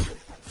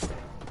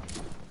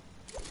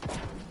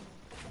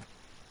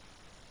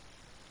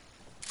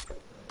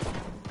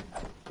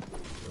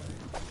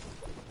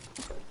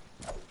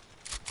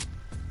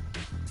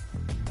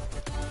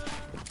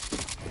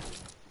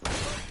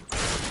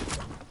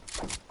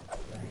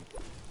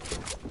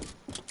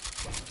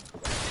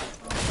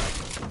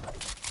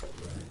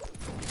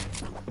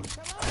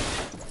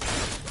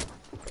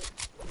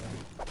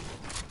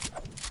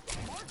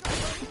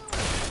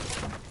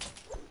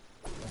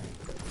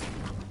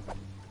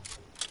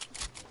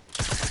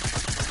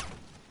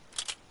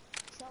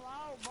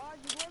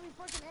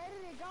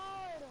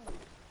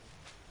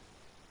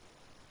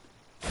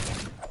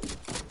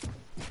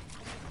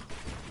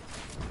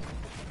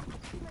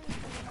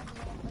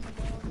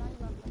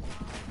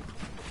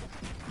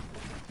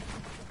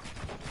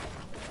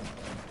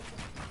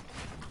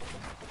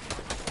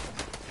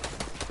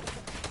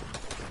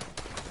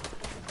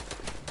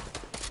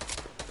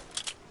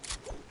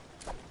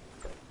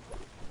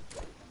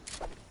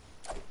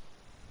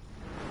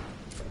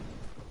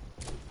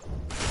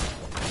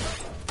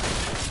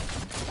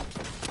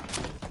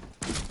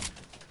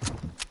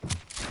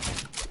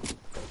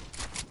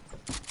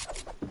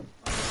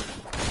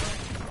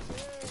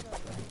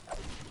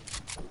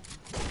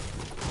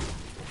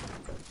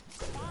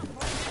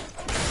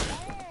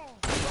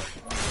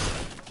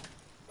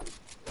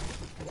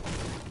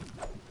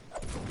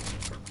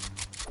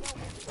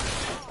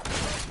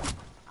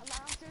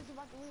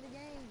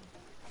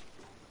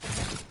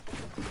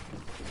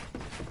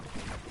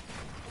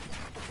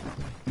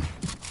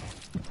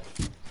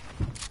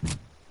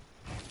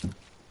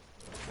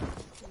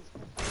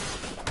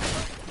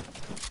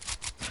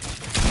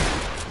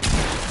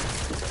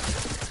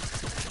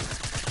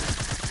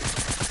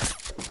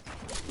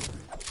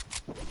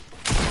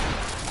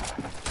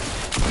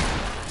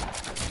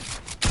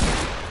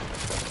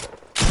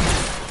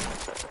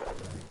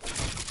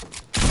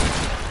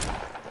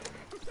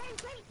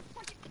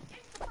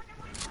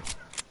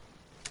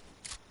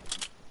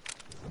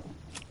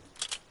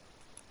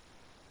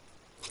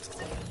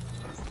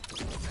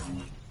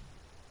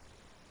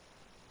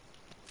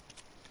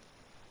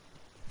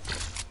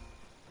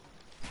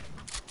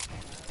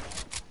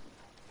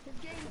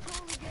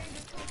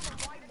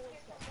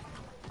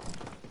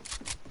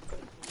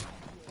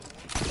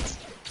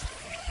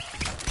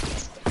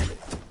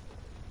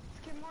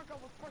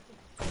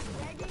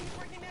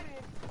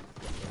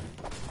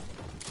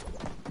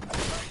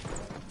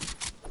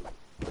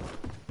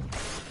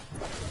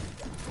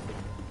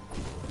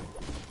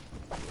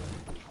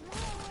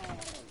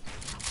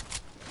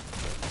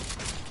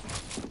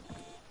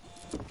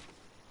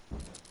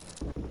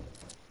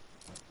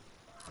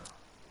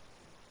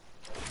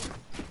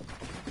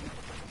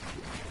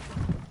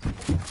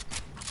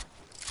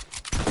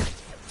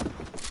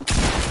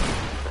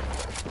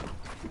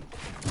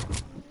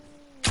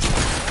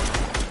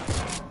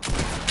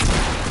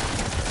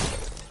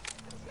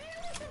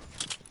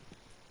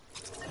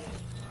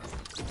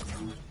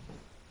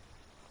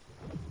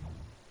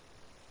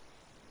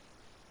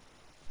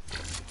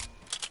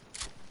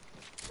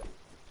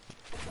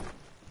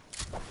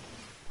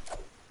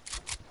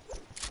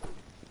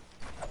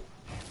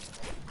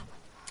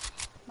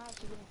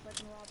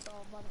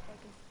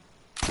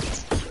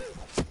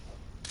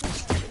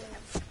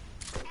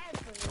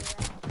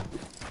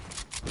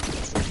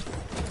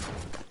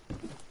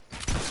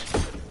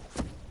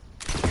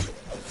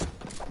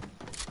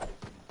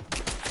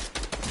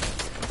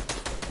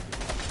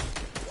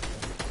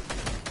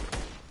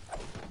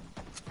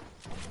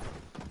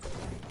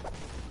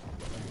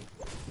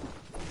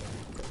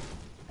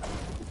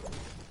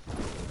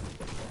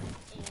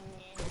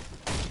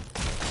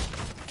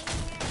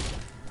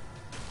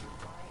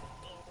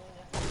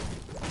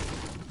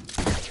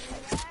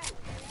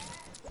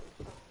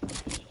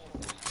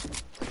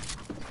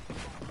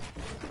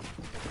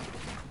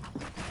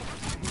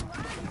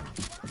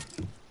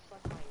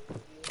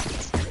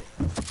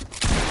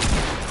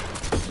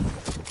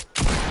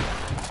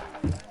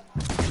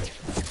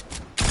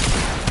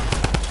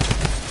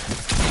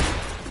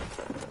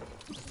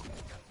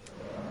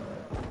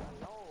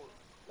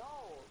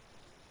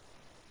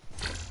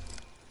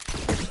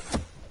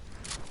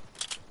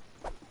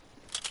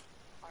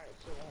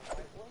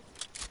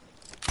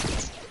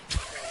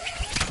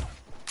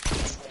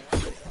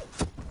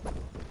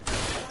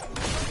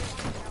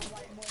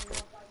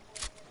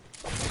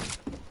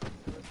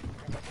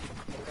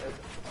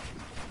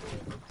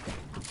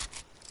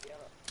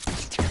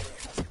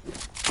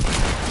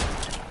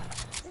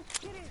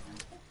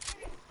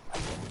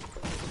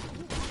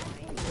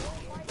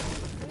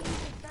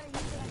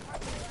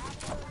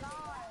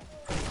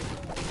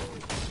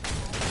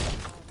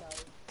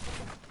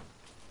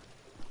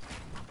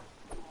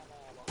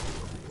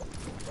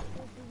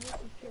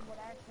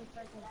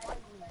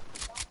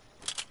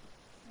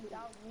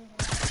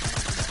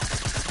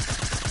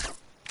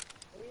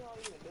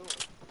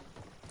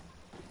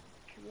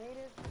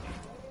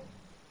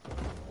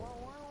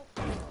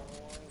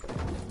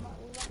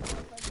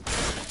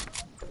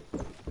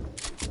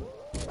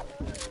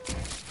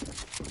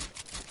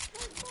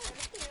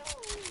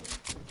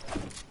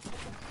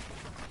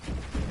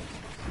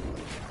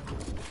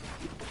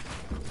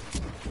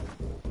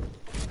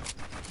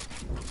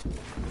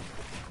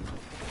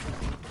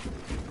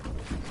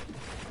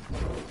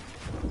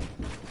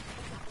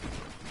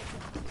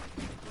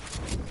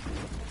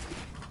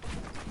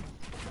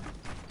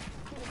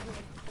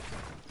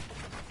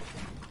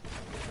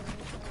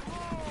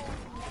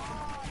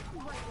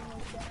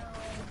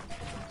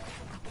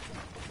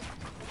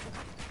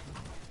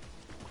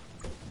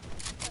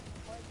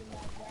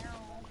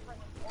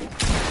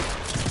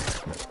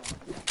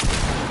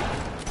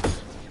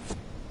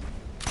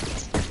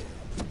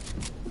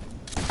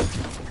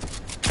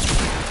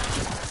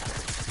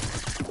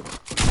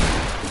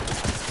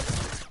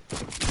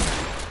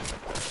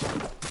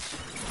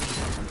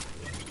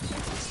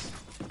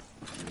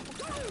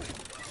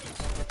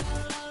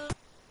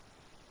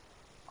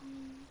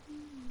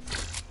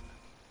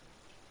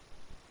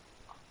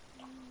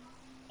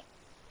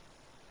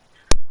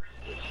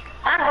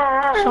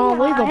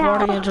 leave the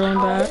party and join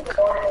back.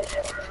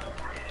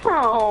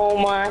 Oh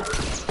my.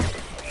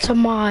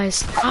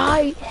 Tomas,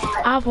 I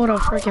would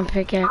have freaking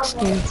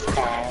pickaxed you.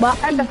 But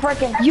Had to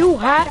freaking, you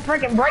had,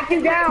 freaking break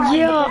you down.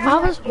 yeah,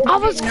 I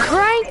was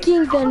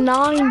cranking the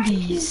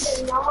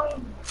 90s.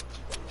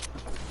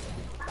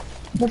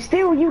 But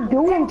still, you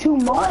doing too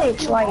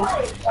much. Like,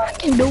 I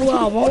can do what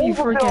I want, you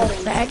freaking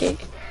faggot.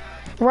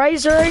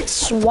 Razor ain't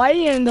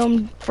swaying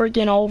them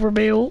freaking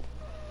overbuild.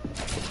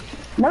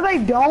 no, they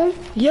don't.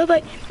 Yeah,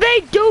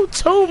 they do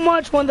too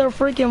much when they're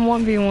freaking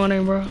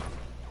 1v1ing, bro.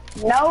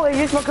 No, it's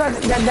just because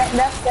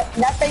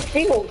that's they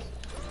shield.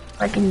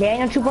 Like in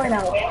Daniel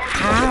 2.0.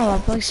 How? I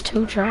placed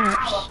 2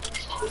 traps.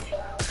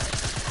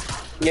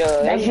 Yo,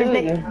 That's just,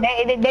 they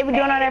be doing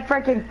all that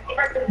freaking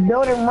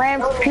building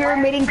ramps,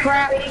 pyramiding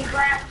crap.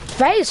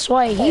 Face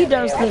Sway, he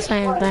does the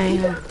same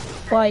thing.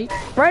 Like,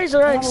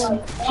 Razor X,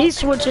 he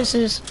switches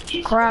his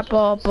crap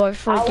up, but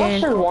I watched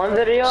this freaking one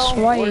video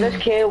Sway. where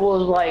this kid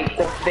was like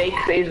the fake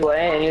phase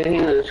away and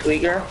he was a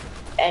squeaker.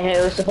 And he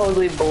was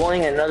supposedly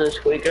bullying another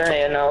squeaker,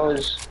 and it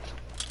was...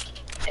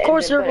 Of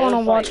course you're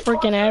gonna watch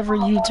freaking every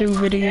YouTube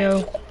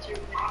video.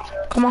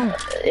 Come on.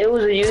 It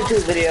was a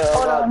YouTube video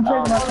about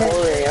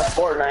bullying in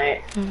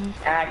Fortnite. And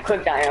I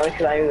clicked on it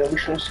because I knew there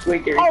was some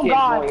squeaker Oh, kid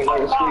God. bullying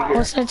another squeaker.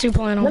 What's that you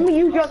playing Let on? me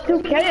use your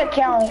 2K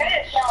account.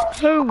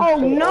 Who? Oh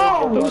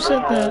no! Who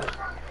said that?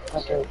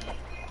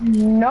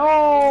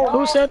 No!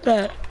 Who said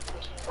that?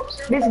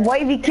 This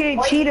wavy kid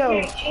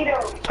Cheeto.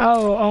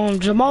 Oh,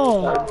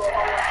 Jamal.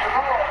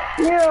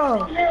 Yeah.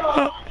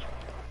 Huh.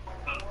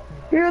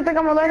 You don't think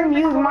I'm gonna let him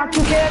use my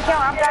 2K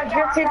account after I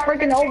just hit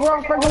freaking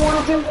overall freaking 1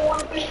 or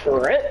 2?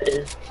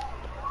 Shredded.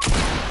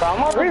 Bro, I'm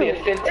about to be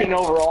a 15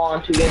 overall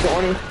on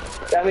 2K20.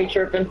 Got me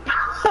tripping.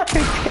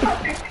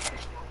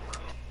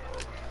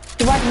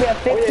 You about to be a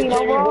 15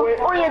 overall?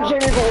 Oh yeah,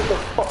 Jamie boy, what the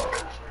fuck?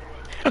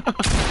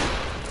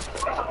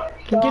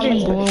 I'm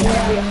getting blown.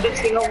 Yeah,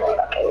 15 overall.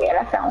 Yeah,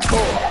 that sounds cool.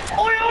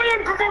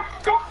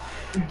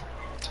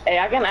 Hey,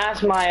 I can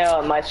ask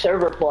my my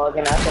server plug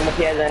and ask him if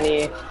he has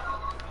any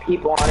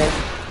people on his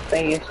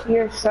thingies.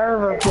 Your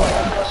server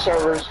plug.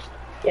 Servers.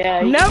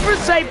 Yeah. Never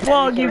say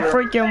plug, you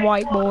freaking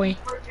white boy.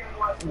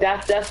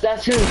 That's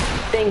his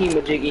thingy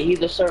majiggy.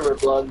 He's a server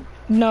plug.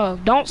 No,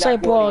 don't say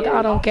plug.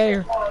 I don't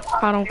care.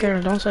 I don't care.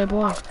 Don't say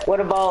plug. What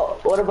about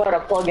a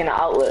plug in an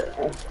outlet?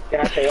 Can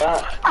I say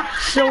that?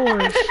 Sure.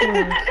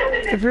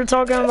 If you're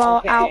talking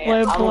about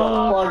outlet I'm gonna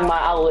plug, plug my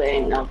outlet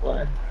in. Not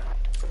plug.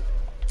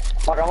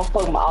 Fuck, I'm gonna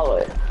plug my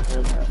outlet.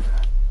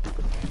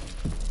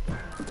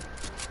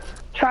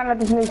 Try not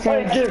to make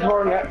sense.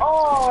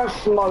 Oh,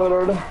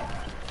 smothered.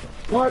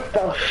 What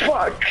the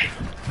fuck?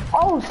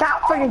 Oh,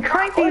 stop freaking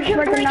cranking these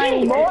freaking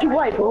 90,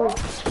 boy.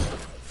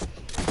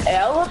 Hey,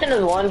 I was watching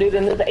this one dude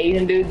and this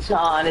Asian dude's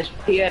on his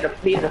he had a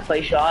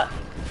play shot,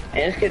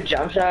 and this kid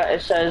jump shot.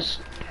 It says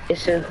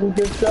who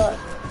did that?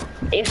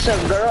 It's a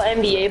girl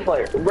NBA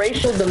player.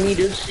 Rachel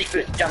Demeter's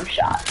secret jump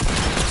shot.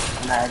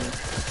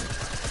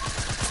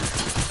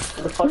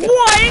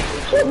 what?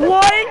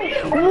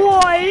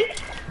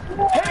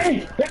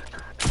 Hey!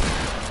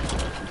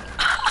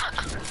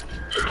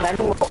 Can I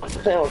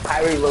play with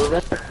Kyrie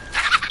Irving?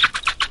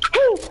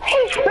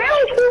 He fell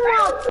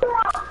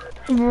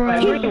through Bro.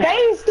 he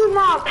phased through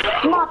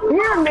my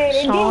pyramid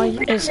and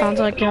then It sounds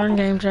like you're in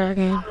game chat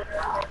again.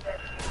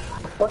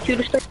 What you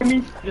just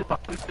me?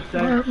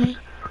 Hurt me.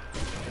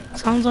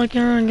 Sounds like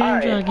you're in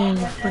game chat again,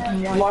 you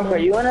freaking white Marco, boy.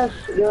 you wanna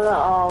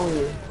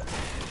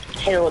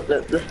hear what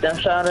the stem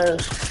shot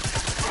is?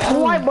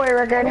 white boy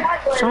record.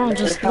 Sean,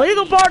 just leave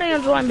the party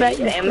and join back,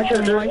 you The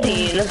amateur freaking white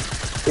boy.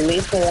 13,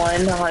 release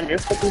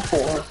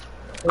 154.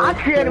 I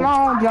created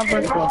my own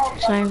jumper.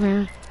 Same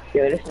here.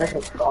 Yo, this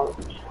is called.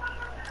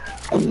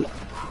 So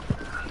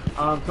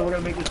we're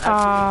gonna make this.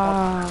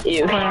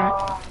 Ew.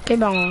 Crap.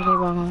 Keep on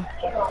going.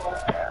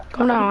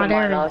 Come down, I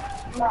dare you.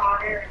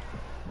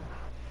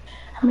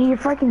 I mean, you're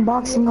freaking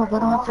boxing up. I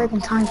don't have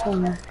freaking time for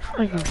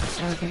you.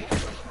 Okay.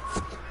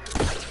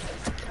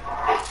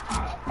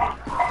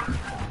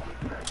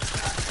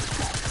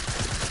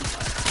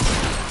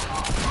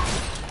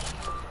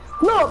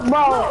 Look,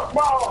 bro.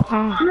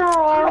 No.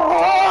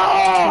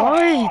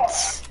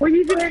 Right. We're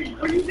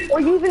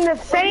using the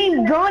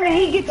same gun and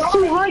he gets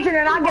 200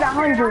 and I get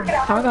 100.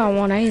 I got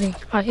 180.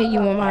 I hit you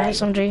with my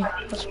SMG.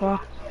 That's why.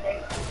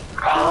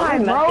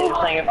 God, bro.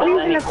 We're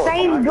using the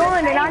same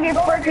gun and I get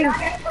freaking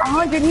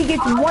 100. He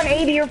gets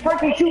 180 or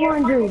freaking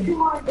 200.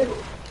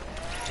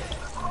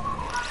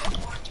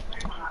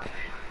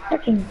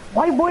 Freaking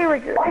white boy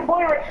record.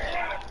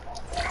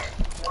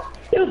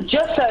 You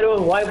just said it was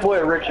White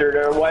Boy Richard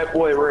or White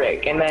Boy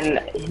Rick, and then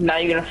now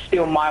you're gonna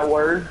steal my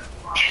word?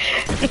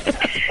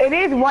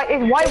 It's white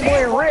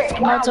boy Rick.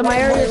 But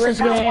Tamarius is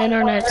getting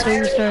internet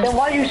too, so. Then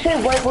why you say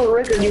White Boy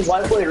Rick and you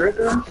White Boy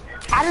Ricker?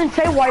 I didn't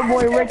say white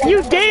boy Rick.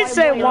 You did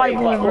say white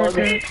boy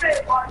Rick.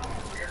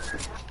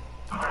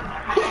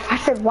 I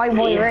said white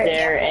boy Is Rick.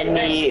 there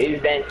any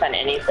events on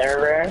any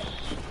servers?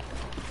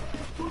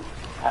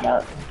 I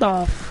don't.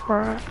 Oh,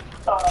 crap.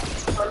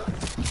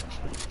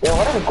 Yeah,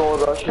 what if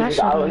Gold Rush is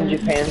out in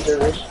Japan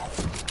servers?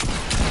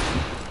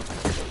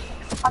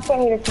 I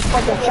can't hear this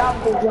fucking shot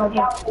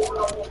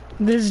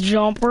this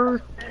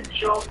jumper. This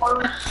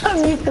jumper.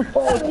 I'm used to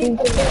playing.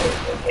 There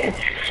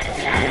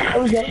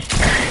we go.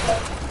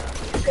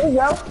 There we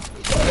go.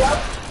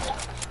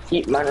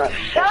 Keep mine right.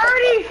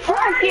 30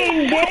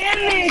 fucking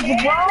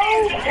damage, bro!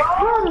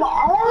 Come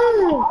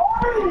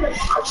on!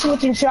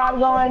 Switching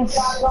shotguns.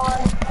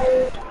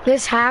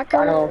 This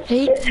hacker,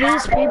 these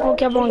people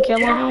kept on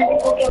killing him.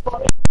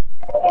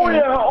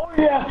 Oh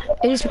yeah.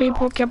 These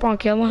people kept on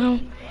killing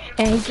him,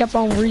 and he kept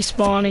on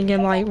respawning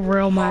in like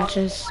real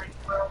matches.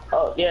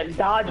 Oh yeah,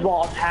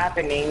 dodgeball's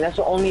happening. That's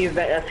the only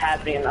event that's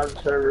happening in other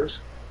servers.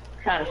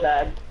 Kind of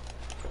sad.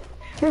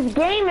 This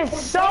game is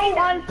so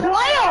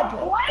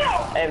unplayable!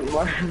 Hey,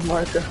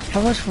 Martha.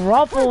 I wish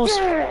Ruffles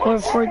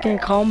would freaking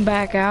come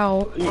back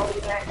out. You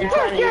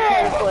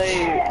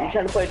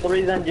trying to play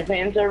 3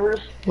 Japan servers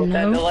with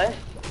that No. delay?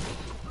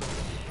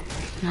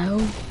 No,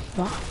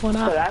 why would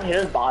So I? that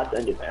here's bots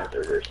in Japan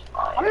servers.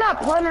 I'm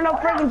not playing on no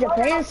freaking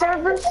Japan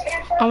servers.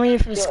 I mean,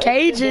 if it's The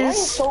delay is cages,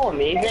 so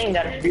amazing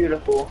that it's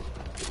beautiful.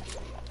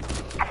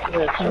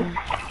 This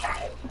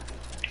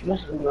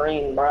is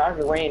green, bro. I've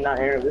green not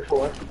here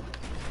before.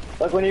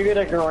 Like when you get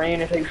a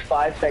green, it takes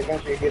 5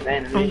 seconds to get the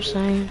I'm animation.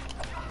 saying,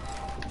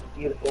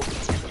 Beautiful.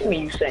 What are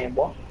you saying,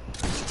 boy?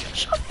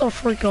 shut the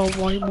freak up,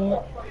 white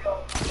boy.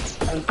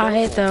 I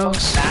hate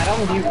those.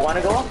 Adam, do you want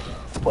to go?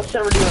 What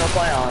server do you want to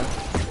play on?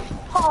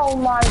 Oh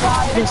my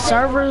god. The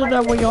server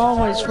that we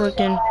always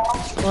freaking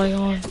play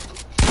on.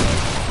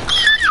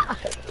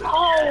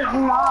 Oh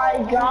my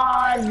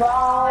god,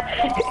 bro.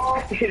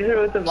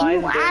 With the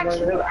mines, I'm about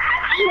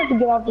to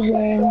get off the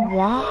game.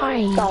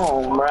 Why? come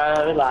on,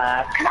 bro.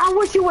 Relax. I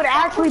wish you would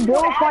actually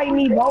build fight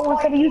me, bro,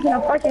 instead of using a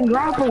freaking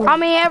grappler. I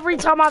mean, every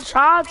time I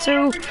try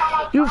to,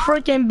 you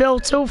freaking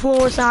build 2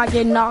 floors and I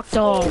get knocked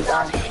off.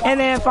 And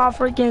then if I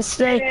freaking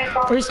stay,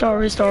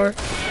 restart.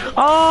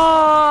 Oh!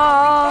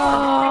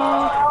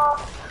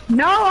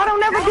 No, I don't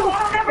never do.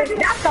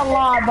 That's a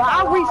lie, but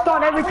I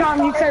restart every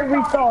time you say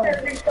restart.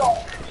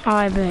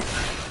 I bet.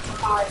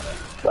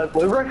 Like,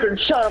 boy, record,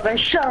 shut up and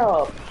shut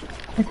up.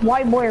 It's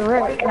white boy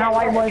Rick, not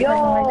white boy Yo,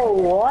 freaking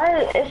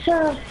what? It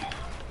says,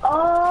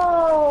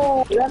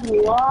 oh, that's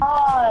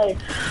why.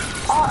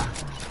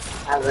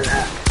 Having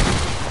that.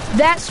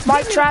 That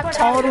spike trap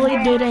totally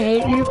didn't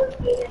hit you.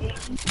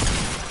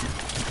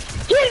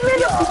 Get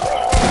rid of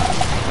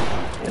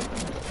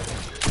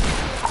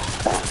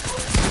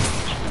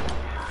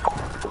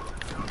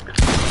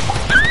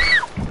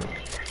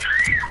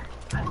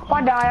If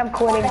I die, I'm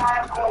quitting.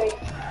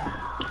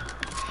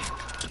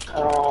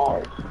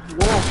 Oh, we're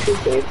not too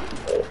big.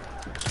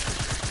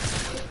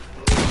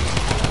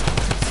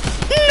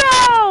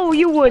 No!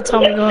 You would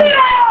tell me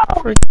that.